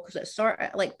horrible because it's sort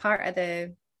of like part of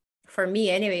the, for me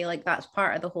anyway, like that's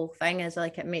part of the whole thing, is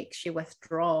like it makes you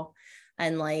withdraw,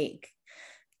 and like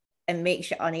it makes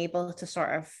you unable to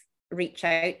sort of reach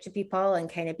out to people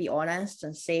and kind of be honest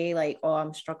and say like, oh,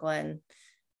 I'm struggling.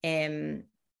 And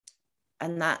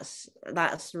that's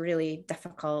really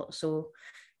difficult. So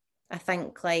I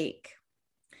think like,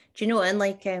 do you know, and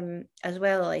like as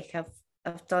well, like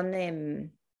I've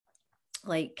done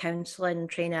like counselling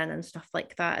training and stuff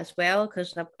like that as well,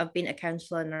 because I've been to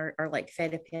counselling or like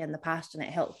therapy in the past, and it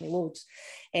helped me loads.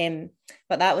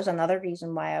 But that was another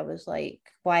reason why I was like,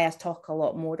 why I talk a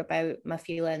lot more about my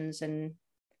feelings and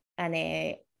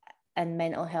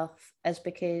mental health, is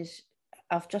because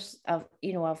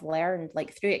I've learned,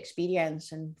 like through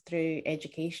experience and through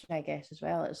education, I guess as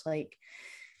well, it's like,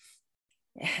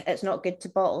 it's not good to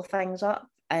bottle things up.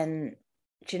 And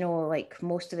you know, like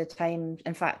most of the time,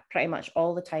 in fact pretty much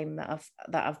all the time that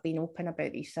I've been open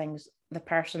about these things, the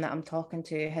person that I'm talking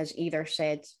to has either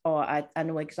said, oh, I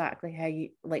know exactly how you,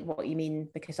 like what you mean,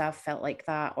 because I've felt like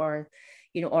that, or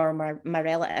you know, or my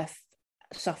relative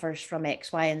suffers from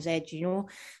X, Y, and Z. You know,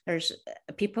 there's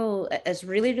people, it's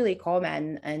really, really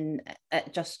common, and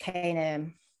it just kind of,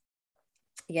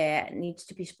 yeah, it needs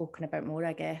to be spoken about more,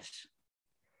 I guess.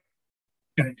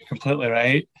 You're completely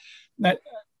right.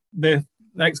 The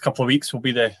next couple of weeks will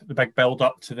be the big build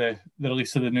up to the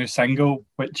release of the new single,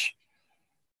 which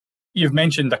you've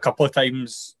mentioned a couple of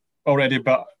times already,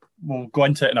 but we'll go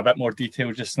into it in a bit more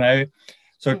detail just now.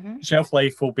 So Shelf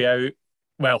Life will be out,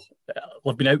 well,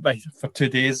 it'll have been out for 2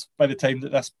 days by the time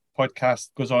that this podcast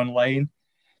goes online.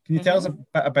 Can you tell us a bit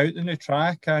about the new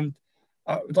track? And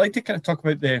I would like to kind of talk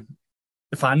about the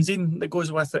fanzine that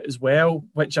goes with it as well,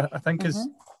 which I think is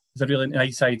a really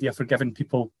nice idea for giving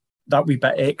people that wee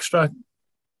bit extra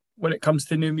when it comes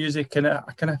to new music, and a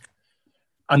kind of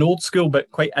an old school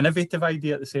but quite innovative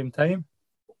idea at the same time.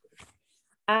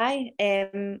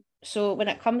 So when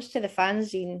it comes to the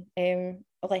fanzine,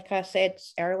 like I said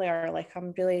earlier, like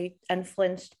I'm really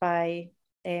influenced by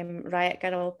Riot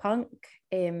Grrrl punk.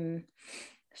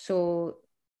 So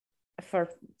for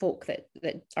folk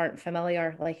that aren't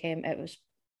familiar, like it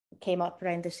came up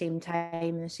around the same time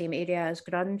in the same area as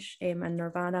grunge and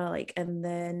Nirvana, like in the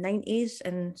 90s,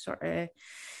 and sort of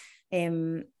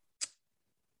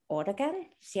Oregon,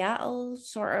 Seattle,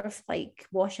 sort of like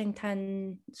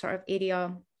Washington sort of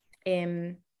area.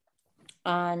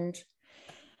 And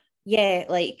yeah,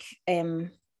 like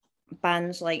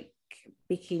bands like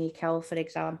Bikini Kill, for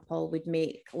example, would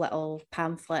make little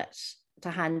pamphlets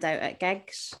to hand out at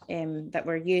gigs that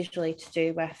were usually to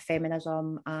do with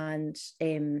feminism and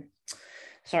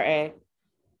sort of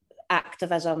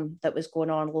activism that was going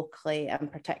on locally,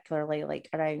 and particularly like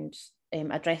around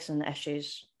addressing the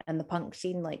issues in the punk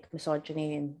scene, like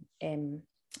misogyny and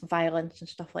violence and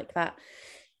stuff like that.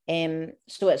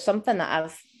 So it's something that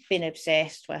I've been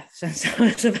obsessed with since I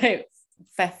was about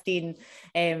 15.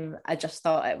 I just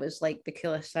thought it was like the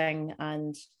coolest thing,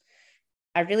 and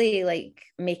I really like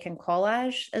making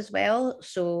collage as well.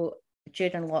 So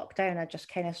during lockdown, I just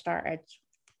kind of started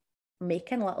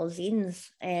making little zines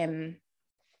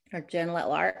or doing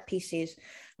little art pieces.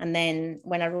 And then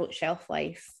when I wrote Shelf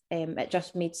Life, it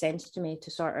just made sense to me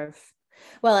to sort of,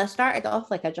 well, I started off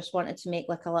like I just wanted to make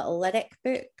like a little lyric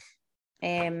book.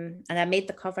 And I made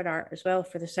the cover art as well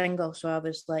for the single. So I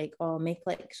was like, oh, I'll make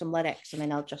like some lyrics and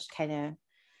then I'll just kind of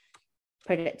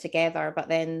put it together. But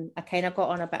then I kind of got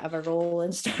on a bit of a roll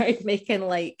and started making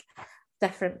like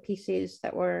different pieces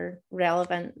that were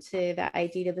relevant to the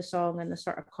idea of the song and the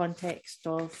sort of context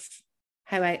of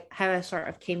how I sort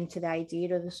of came to the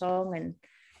idea of the song. And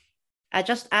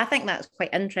I think that's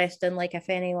quite interesting. Like if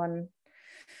anyone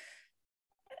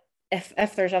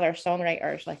if there's other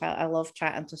songwriters, like I love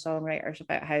chatting to songwriters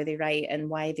about how they write and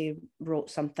why they wrote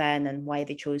something and why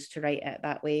they chose to write it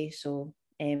that way. So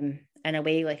in a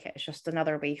way, like it's just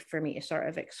another way for me to sort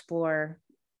of explore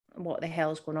what the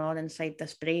hell's going on inside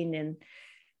this brain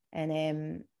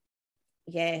and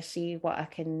see what I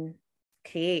can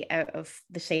create out of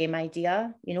the same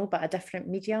idea, but a different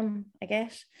medium, I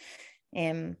guess.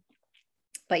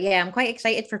 But yeah, I'm quite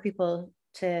excited for people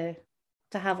to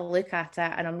have a look at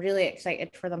it, and I'm really excited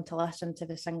for them to listen to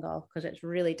the single because it's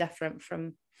really different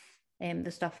from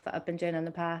the stuff that I've been doing in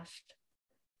the past.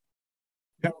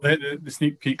 Yeah, the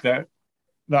sneak peek that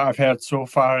I've heard so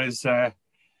far is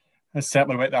has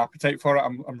certainly whet the appetite for it.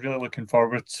 I'm really looking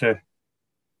forward to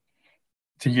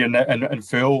hearing it in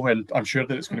full, and I'm sure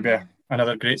that it's going to be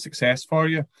another great success for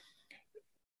you.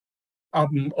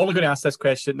 I'm only going to ask this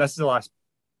question. This is the last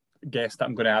guest that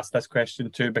I'm going to ask this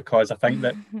question to, because I think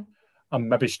that I'm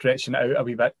maybe stretching it out a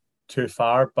wee bit too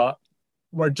far, but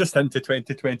we're just into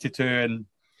 2022 and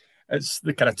it's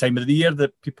the kind of time of the year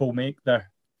that people make their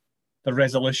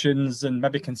resolutions and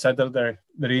maybe consider their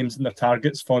aims and their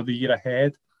targets for the year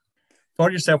ahead.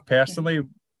 For yourself personally,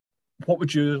 what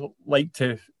would you like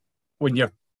to, when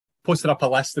you're posting up a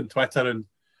list on Twitter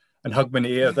and Hug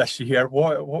Me Air this year,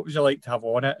 what would you like to have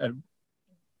on it, and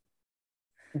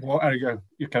what are your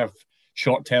kind of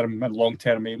short-term and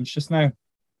long-term aims just now?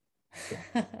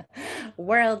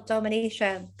 World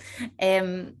domination.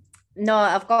 No,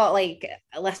 I've got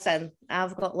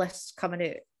I've got lists coming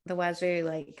out the wazoo.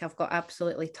 Like I've got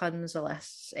absolutely tons of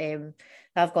lists.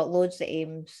 I've got loads of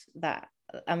aims that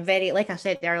I'm very, like I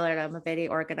said earlier, I'm a very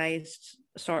organized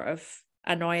sort of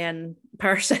annoying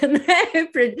person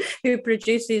who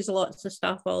produces lots of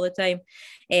stuff all the time.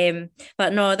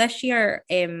 But no, this year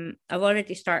I've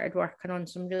already started working on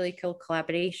some really cool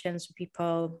collaborations with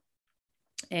people.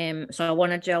 So I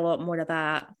want to do a lot more of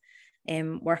that.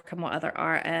 Working with other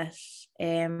artists.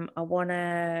 I want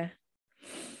to.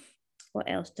 What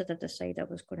else did I decide I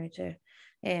was going to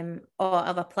do?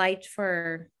 I've applied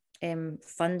for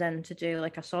funding to do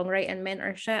like a songwriting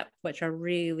mentorship, which I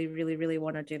really, really, really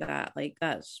want to do that. Like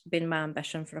that's been my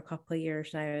ambition for a couple of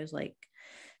years now, is like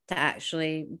to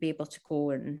actually be able to go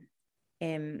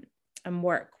and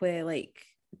work with like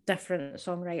different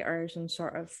songwriters and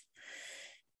sort of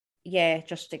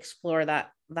just explore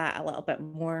that a little bit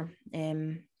more.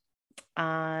 And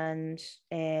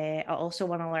I also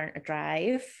want to learn to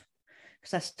drive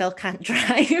because I still can't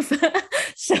drive.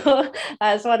 So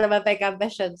that's one of my big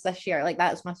ambitions this year. Like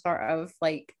that's my sort of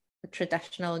like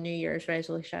traditional New Year's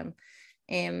resolution.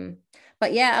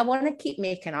 But yeah, I want to keep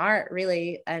making art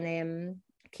really, and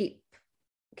keep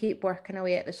working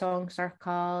away at the song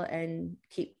circle and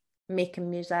keep making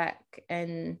music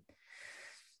and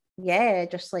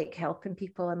just like helping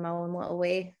people in my own little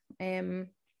way.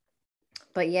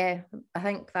 But yeah, I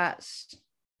think that's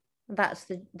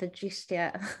the gist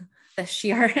this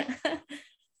year.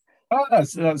 Oh,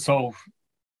 that's all.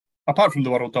 Apart from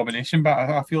the world domination, but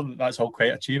I feel that that's all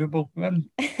quite achievable. Who's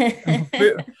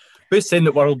saying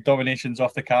that world domination's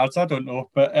off the cards? I don't know,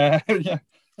 but yeah.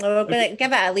 Well, we're going to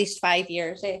give it at least 5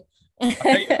 years, eh?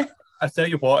 I tell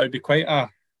you what, it'd be quite a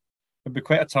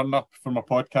turn up for my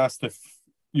podcast if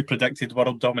you predicted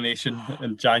world domination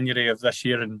in January of this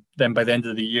year, and then by the end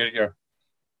of the year you're,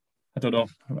 I don't know,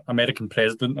 American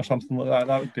president or something like that.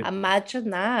 That would be.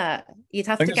 Imagine that. You'd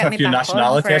have to get me back on. I think there's a few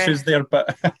nationality issues there,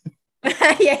 but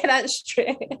yeah, that's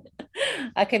true.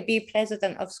 I could be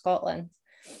president of Scotland.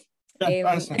 Yeah,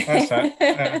 that's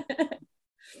it.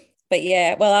 But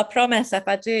yeah, well, I promise if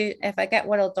I get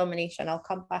world domination, I'll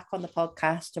come back on the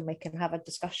podcast and we can have a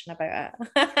discussion about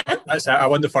it. That's it. I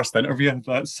won the first interview.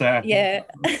 That's part of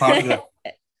the.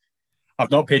 I've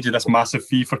not paid you this massive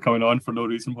fee for coming on for no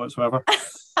reason whatsoever.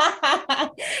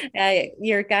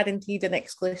 You're guaranteed an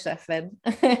exclusive then.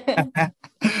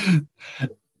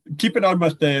 Keeping on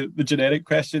with the generic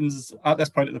questions, at this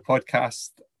point of the podcast,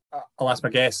 I'll ask my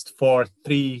guest for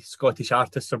 3 Scottish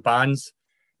artists or bands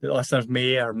that listeners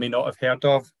may or may not have heard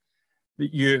of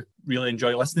that you really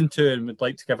enjoy listening to and would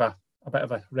like to give a bit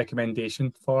of a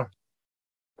recommendation for.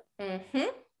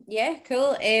 Yeah,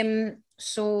 cool.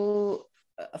 So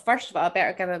first of all, I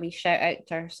better give a wee shout out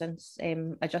to her since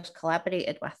I just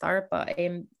collaborated with her. But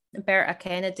Berta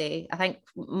Kennedy, I think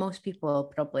most people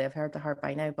probably have heard of her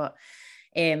by now, but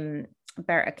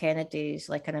Berta Kennedy's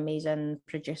like an amazing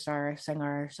producer,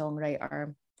 singer,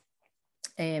 songwriter.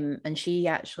 And she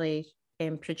actually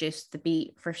produced the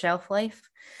beat for Shelf Life.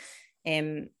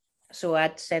 So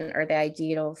I'd sent her the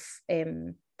idea of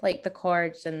like the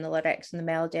chords and the lyrics and the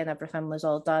melody and everything was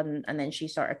all done, and then she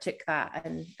sort of took that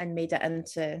and made it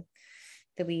into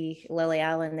the wee Lily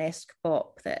Allen-esque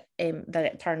bop that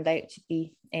it turned out to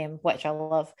be, which I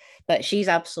love. But she's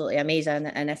absolutely amazing,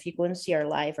 and if you go and see her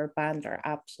live, her band are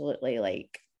absolutely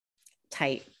like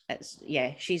tight.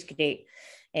 She's great.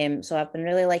 So I've been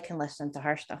really liking listening to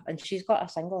her stuff, and she's got a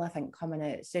single I think coming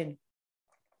out soon.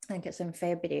 I think it's in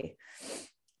February.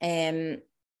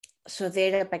 So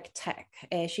they're a big tick.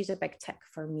 She's a big tick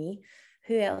for me.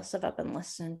 Who else have I been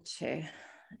listening to?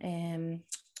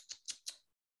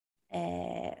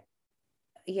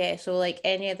 So like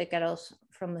any of the girls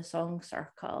from the Song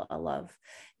Circle, I love.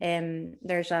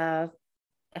 There's a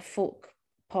folk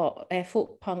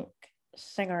punk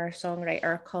singer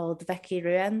songwriter called Vicky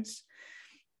Ruins,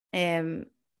 who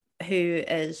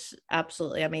is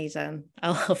absolutely amazing. I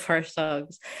love her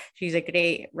songs. She's a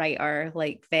great writer,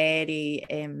 like very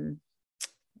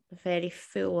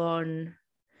full on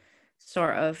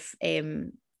sort of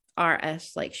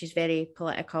artist. Like she's very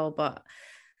political, but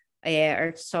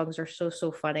her songs are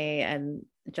so funny and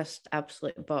just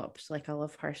absolute bops. Like I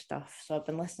love her stuff, so I've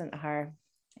been listening to her.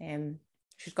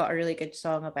 She's got a really good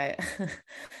song about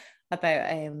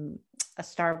about a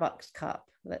Starbucks cup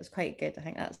that's quite good. I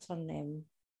think that's on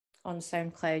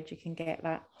SoundCloud. You can get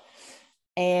that.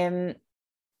 And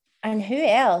who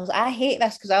else? I hate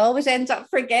this because I always end up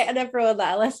forgetting everyone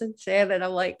that I listen to, and then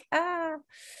I'm like,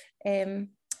 who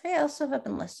else have I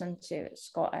been listening to? It's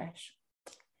Scottish.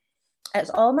 It's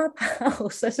all my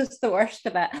pals. This is the worst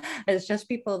of it. It's just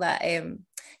people that do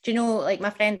you know, like my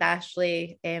friend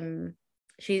Ashley,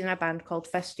 she's in a band called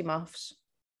Fisty Muffs,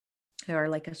 who are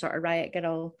like a sort of riot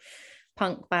girl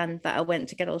punk band that I went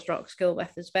to girls rock school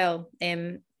with as well.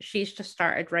 She's just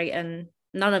started writing,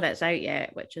 none of it's out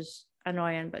yet, which is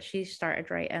annoying, but she started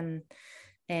writing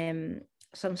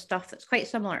some stuff that's quite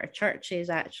similar to Churches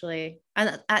actually,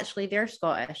 and actually they're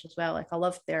Scottish as well. Like I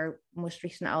loved their most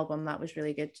recent album, that was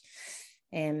really good.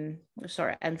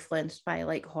 Sort of influenced by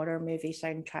like horror movie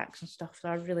soundtracks and stuff, so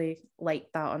I really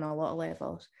liked that on a lot of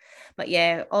levels. But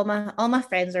yeah, all my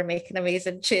friends are making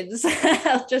amazing tunes.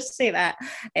 I'll just say that.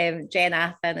 Jen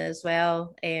Athen as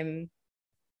well, a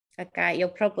guy you'll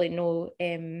probably know,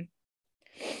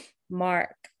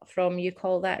 Mark from You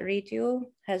Call That Radio,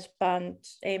 his band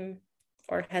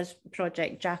or his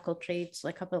project Jackal Trades.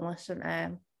 Like I've been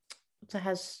listening to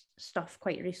his stuff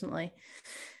quite recently.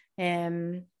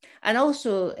 And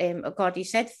also, oh God, he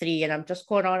said 3, and I'm just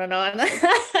going on and on.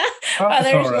 But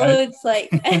there's loads, like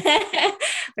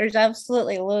there's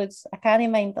absolutely loads. I can't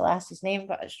even mind the lass's name,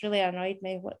 but it's really annoyed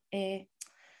me. What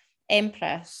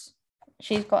Empress?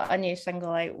 She's got a new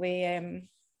single out with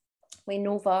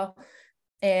Nova,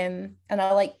 and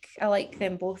I like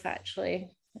them both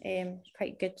actually.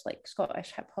 Quite good, like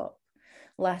Scottish hip hop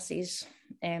lassies.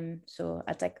 So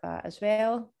I dig that as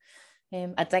well.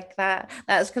 I dig that.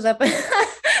 That's because I've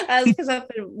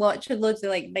been watching loads of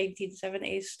like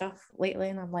 1970s stuff lately,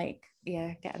 and I'm like,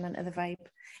 yeah, getting into the vibe.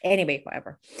 Anyway,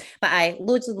 whatever. But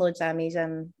loads and loads of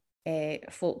amazing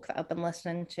folk that I've been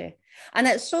listening to, and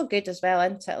it's so good as well,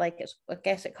 isn't it? Like I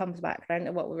guess it comes back around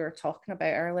to what we were talking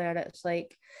about earlier. It's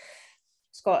like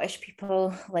Scottish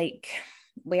people, like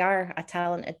we are a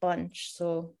talented bunch,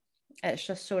 so it's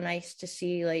just so nice to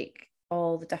see like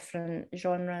all the different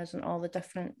genres and all the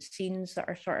different scenes that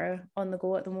are sort of on the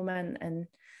go at the moment and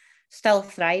still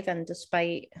thriving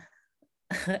despite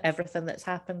everything that's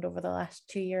happened over the last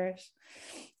 2 years,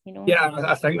 you know? Yeah,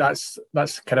 I think that's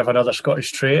kind of another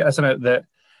Scottish trait, isn't it? That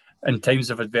in times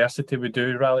of adversity we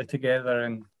do rally together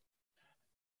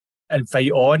and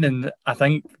fight on. And I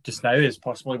think just now is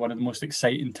possibly one of the most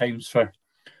exciting times for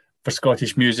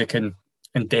Scottish music in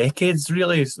decades,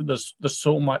 really. There's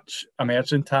so much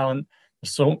emerging talent.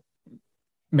 There's so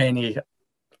many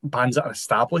bands that are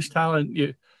established talent.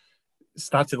 You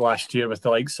started last year with the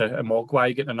likes of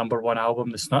Mogwai getting a #1 album,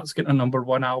 the Snuts getting a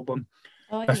 #1 album,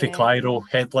 Biffy Clyro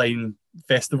headline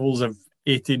festivals of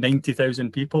 80,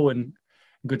 90,000 people and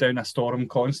go down a storm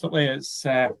constantly. It's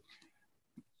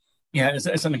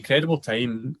it's an incredible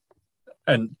time.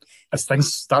 And as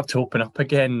things start to open up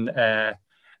again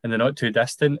in the not too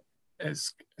distant,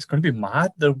 it's going to be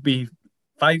mad. There'll be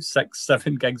 5, 6,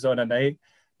 7 gigs on a night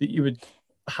that you would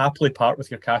happily part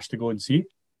with your cash to go and see.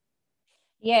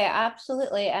 Yeah,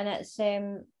 absolutely. And it's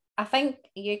I think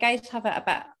you guys have it a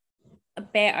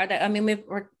bit better. I mean,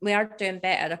 we are doing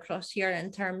better across here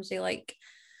in terms of like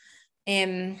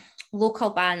local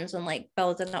bands and like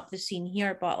building up the scene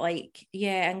here, but like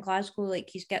in Glasgow,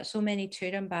 like you get so many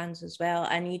touring bands as well,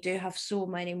 and you do have so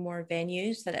many more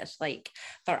venues that it's like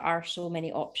there are so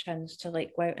many options to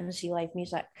like go out and see live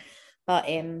music. But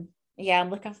I'm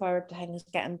looking forward to things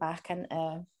getting back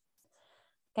into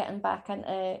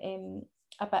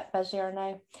a bit busier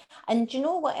now. And do you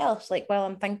know what else? Like, while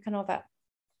I'm thinking of it,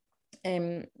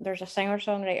 there's a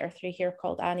singer-songwriter through here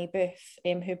called Annie Booth,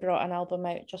 who brought an album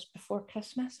out just before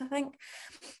Christmas, I think.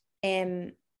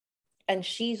 And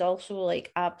she's also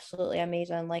like absolutely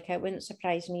amazing. Like, it wouldn't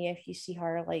surprise me if you see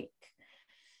her like,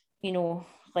 you know,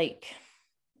 like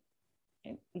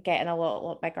getting a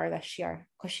lot bigger this year,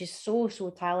 because she's so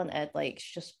talented. Like,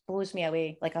 she just blows me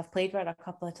away. Like, I've played with her a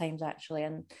couple of times actually,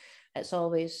 and it's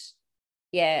always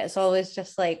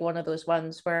just like one of those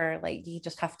ones where like you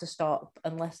just have to stop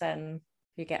and listen.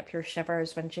 You get pure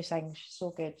shivers when she sings. She's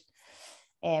so good.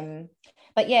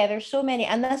 But yeah, there's so many,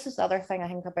 and this is the other thing I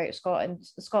think about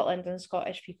Scotland and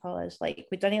Scottish people is like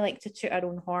we don't like to toot our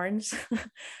own horns.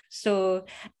 So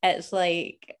it's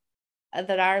like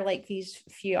there are like these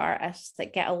few artists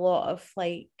that get a lot of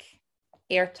like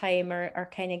airtime or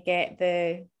kind of get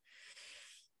the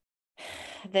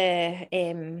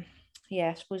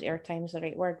I suppose airtime is the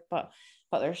right word, but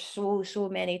there's so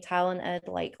many talented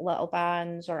like little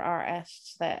bands or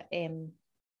artists that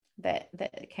that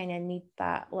kind of need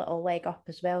that little leg up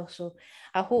as well. So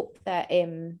I hope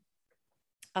to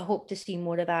see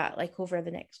more of that like over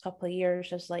the next couple of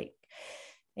years, as like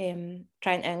trying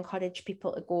to encourage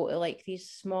people to go to like these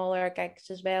smaller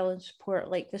gigs as well and support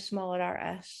like the smaller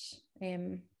artists,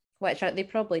 which they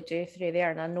probably do through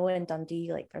there. And I know in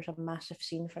Dundee like there's a massive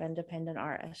scene for independent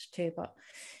artists too, but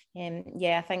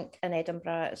I think in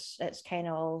Edinburgh it's kind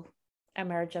of all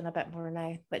emerging a bit more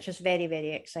now, which is very,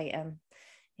 very exciting.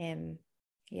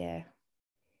 Yeah,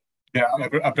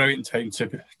 a brilliant time to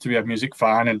be a music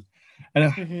fan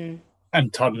and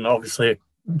in turn obviously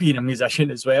being a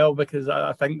musician as well, because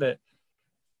I think that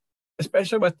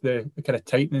especially with the kind of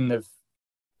tightening of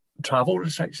travel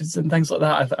restrictions and things like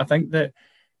that, I think that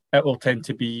it will tend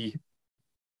to be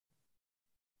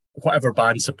whatever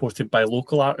band supported by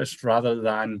local artists rather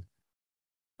than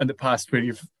in the past where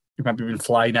you've maybe been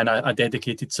flying in a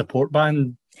dedicated support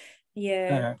band.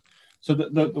 So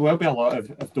there will be a lot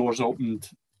of doors opened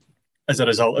as a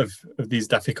result of these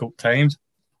difficult times.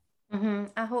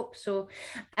 I hope so.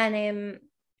 And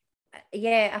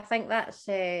I think that's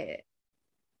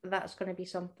going to be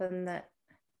something that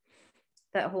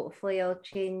hopefully will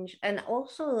change. And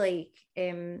also like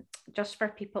just for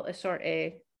people to sort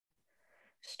of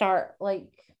start, like,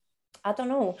 I don't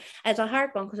know, it's a hard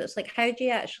one because it's like, how do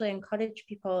you actually encourage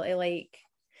people to like,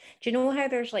 do you know how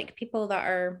there's like people that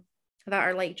are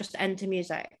like just into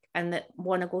music and that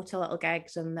want to go to little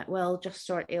gigs and that will just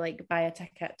sort of like buy a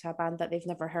ticket to a band that they've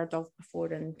never heard of before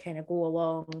and kind of go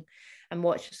along and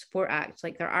watch the support act?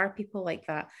 Like, there are people like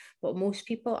that, but most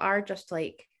people are just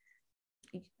like,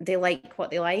 they like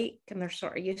what they like and they're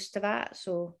sort of used to that.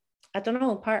 So I don't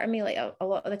know, part of me, like a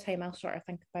lot of the time I'll sort of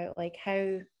think about like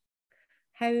how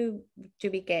do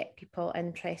we get people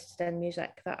interested in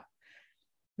music that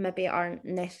maybe aren't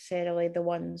necessarily the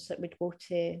ones that would go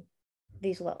to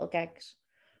these little gigs?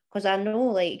 Because I know,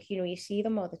 like, you know, you see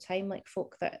them all the time, like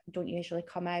folk that don't usually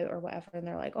come out or whatever, and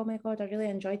they're like, oh my God, I really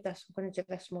enjoyed this, I'm going to do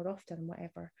this more often and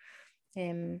whatever.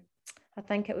 I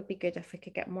think it would be good if we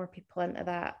could get more people into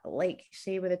that, like you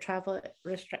say, with the travel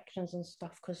restrictions and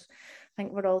stuff, because I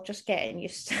think we're all just getting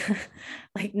used to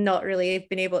like not really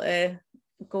being able to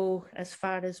go as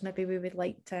far as maybe we would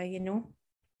like to, you know?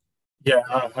 Yeah,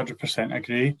 I 100%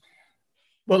 agree.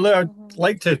 Well, I'd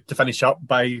like to finish up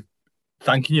by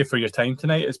thanking you for your time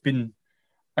tonight. It's been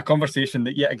a conversation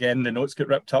that yet again the notes get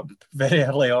ripped up very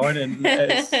early on, and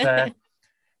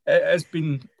it's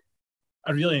been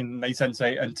a really nice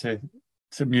insight into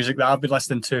music that I've been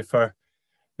listening to for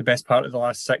the best part of the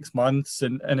last 6 months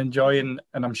and enjoying,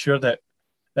 and I'm sure that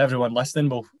everyone listening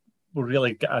will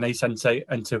really get a nice insight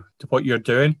into what you're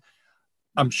doing.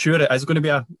 I'm sure it is going to be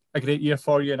a great year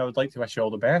for you, and I would like to wish you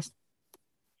all the best.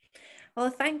 Well,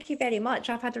 thank you very much.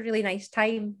 I've had a really nice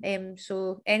time.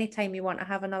 So anytime you want to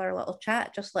have another little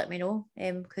chat, just let me know.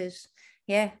 Because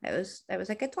it was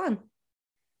a good one.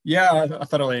 Yeah, I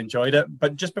thoroughly enjoyed it.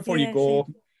 But just before you go,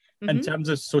 in terms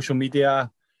of social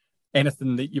media,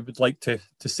 anything that you would like to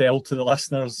sell to the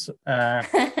listeners? I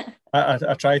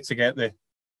tried to get the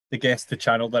guests to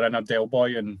channel their inner Del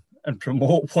Boy and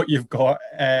promote what you've got.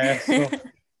 So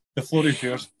the floor is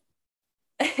yours.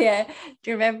 Yeah, do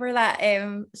you remember that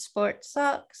sports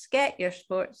socks? Get your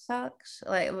sports socks.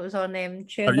 Like, it was on Tune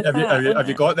the Fat. Have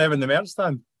you got them in the merch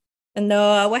stand?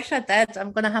 No, I wish I did.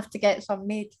 I'm gonna have to get some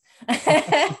made.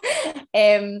 If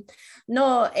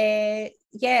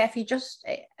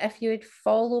you would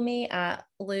follow me at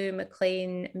Lou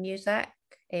McLean Music,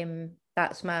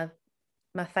 that's my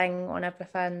thing on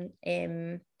everything.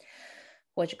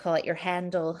 What do you call it? Your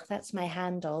handle. That's my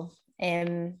handle.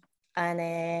 And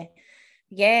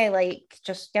yeah, like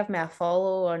just give me a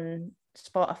follow on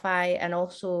Spotify, and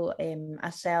also I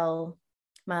sell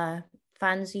my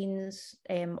fanzines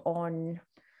on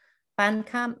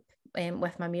Bandcamp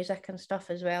with my music and stuff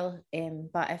as well.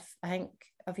 But if I think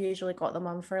I've usually got them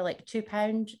on for like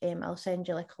 £2, I'll send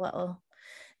you like a little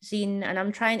zine, and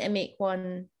I'm trying to make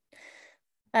one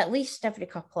at least every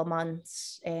couple of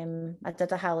months. I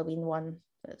did a Halloween one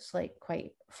that's like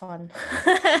quite fun.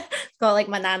 It's got like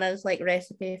my nana's like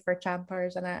recipe for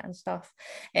champers in it and stuff.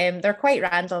 They're quite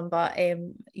random, but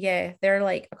yeah, they're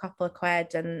like a couple of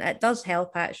quid, and it does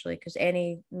help actually, because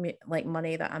any like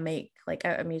money that I make like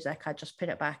out of music, I just put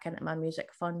it back into my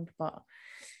music fund. But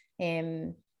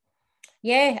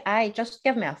yeah, I just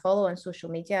give me a follow on social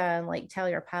media, and like tell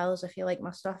your pals if you like my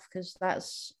stuff, because that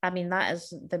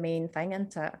is the main thing,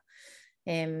 isn't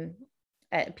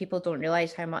it? People don't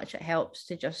realize how much it helps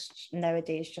to just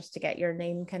nowadays just to get your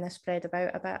name kind of spread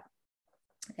about a bit.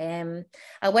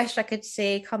 I wish I could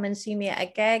say come and see me at a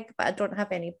gig, but I don't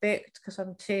have any booked because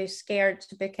I'm too scared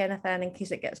to book anything in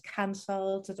case it gets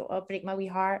cancelled. I don't want to break my wee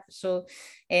heart. So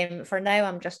for now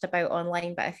I'm just about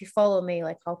online, but if you follow me,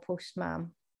 like I'll post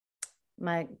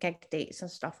my gig dates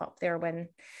and stuff up there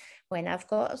when I've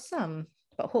got some,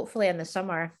 but hopefully in the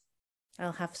summer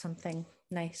I'll have something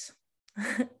nice.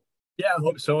 Yeah, I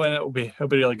hope so, and it'll be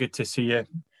really good to see you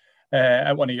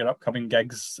at one of your upcoming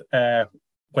gigs,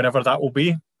 whenever that will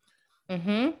be.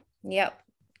 Yep,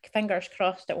 fingers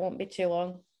crossed it won't be too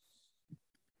long.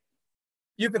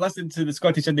 You've been listening to the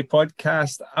Scottish Indie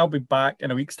Podcast. I'll be back in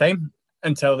a week's time.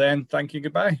 Until then, thank you,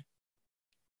 goodbye.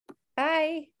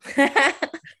 Bye.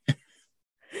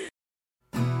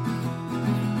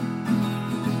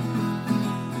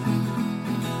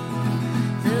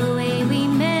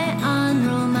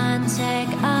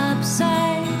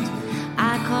 Absurd.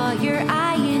 I caught your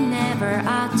eye, you never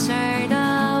uttered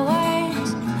a word.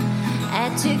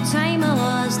 It took time, I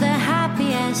was the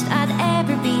happiest I'd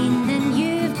ever been, and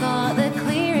you've got the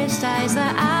clearest eyes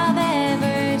that I've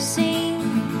ever seen.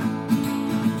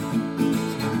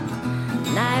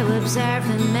 Now observe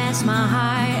the mess my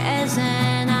heart is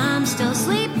in. I'm still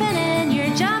sleeping in your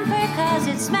jumper 'cause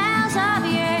it smells of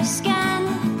your skin.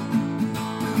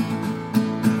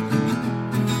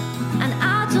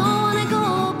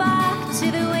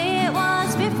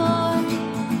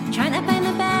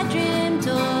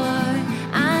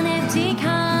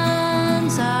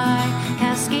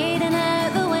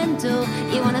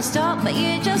 Stop, but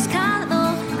you just can't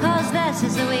though, 'cause this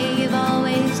is the way you've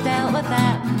always dealt with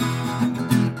it.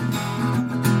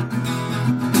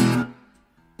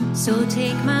 So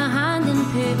take my hand and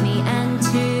put me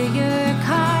into your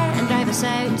car and drive us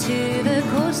out to the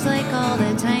coast like all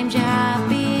the times you have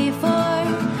before.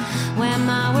 When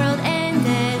my world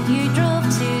ended, you drove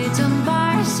to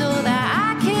Dunbar so that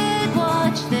I could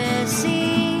watch the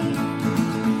sea.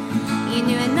 You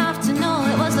knew enough to know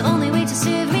it was the only way to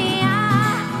soothe me.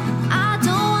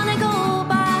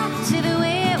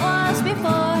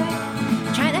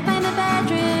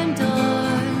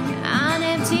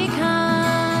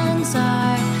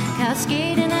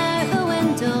 Skating out the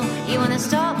window, you wanna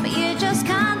stop but you just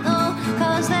can't though,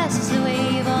 'cause this is the way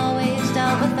you've always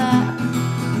dealt with that.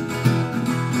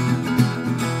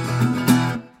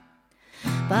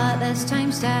 But this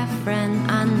time's different,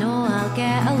 I know I'll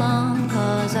get along,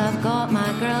 'cause I've got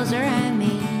my girls around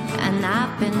me and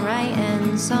I've been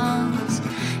writing songs.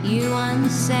 You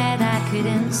once said I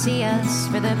couldn't see us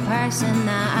for the person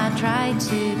that I tried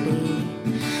to be.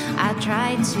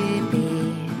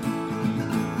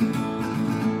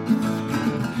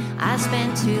 I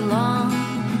spent too long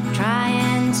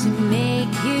trying to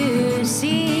make you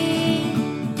see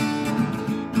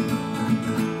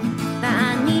that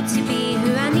I need to be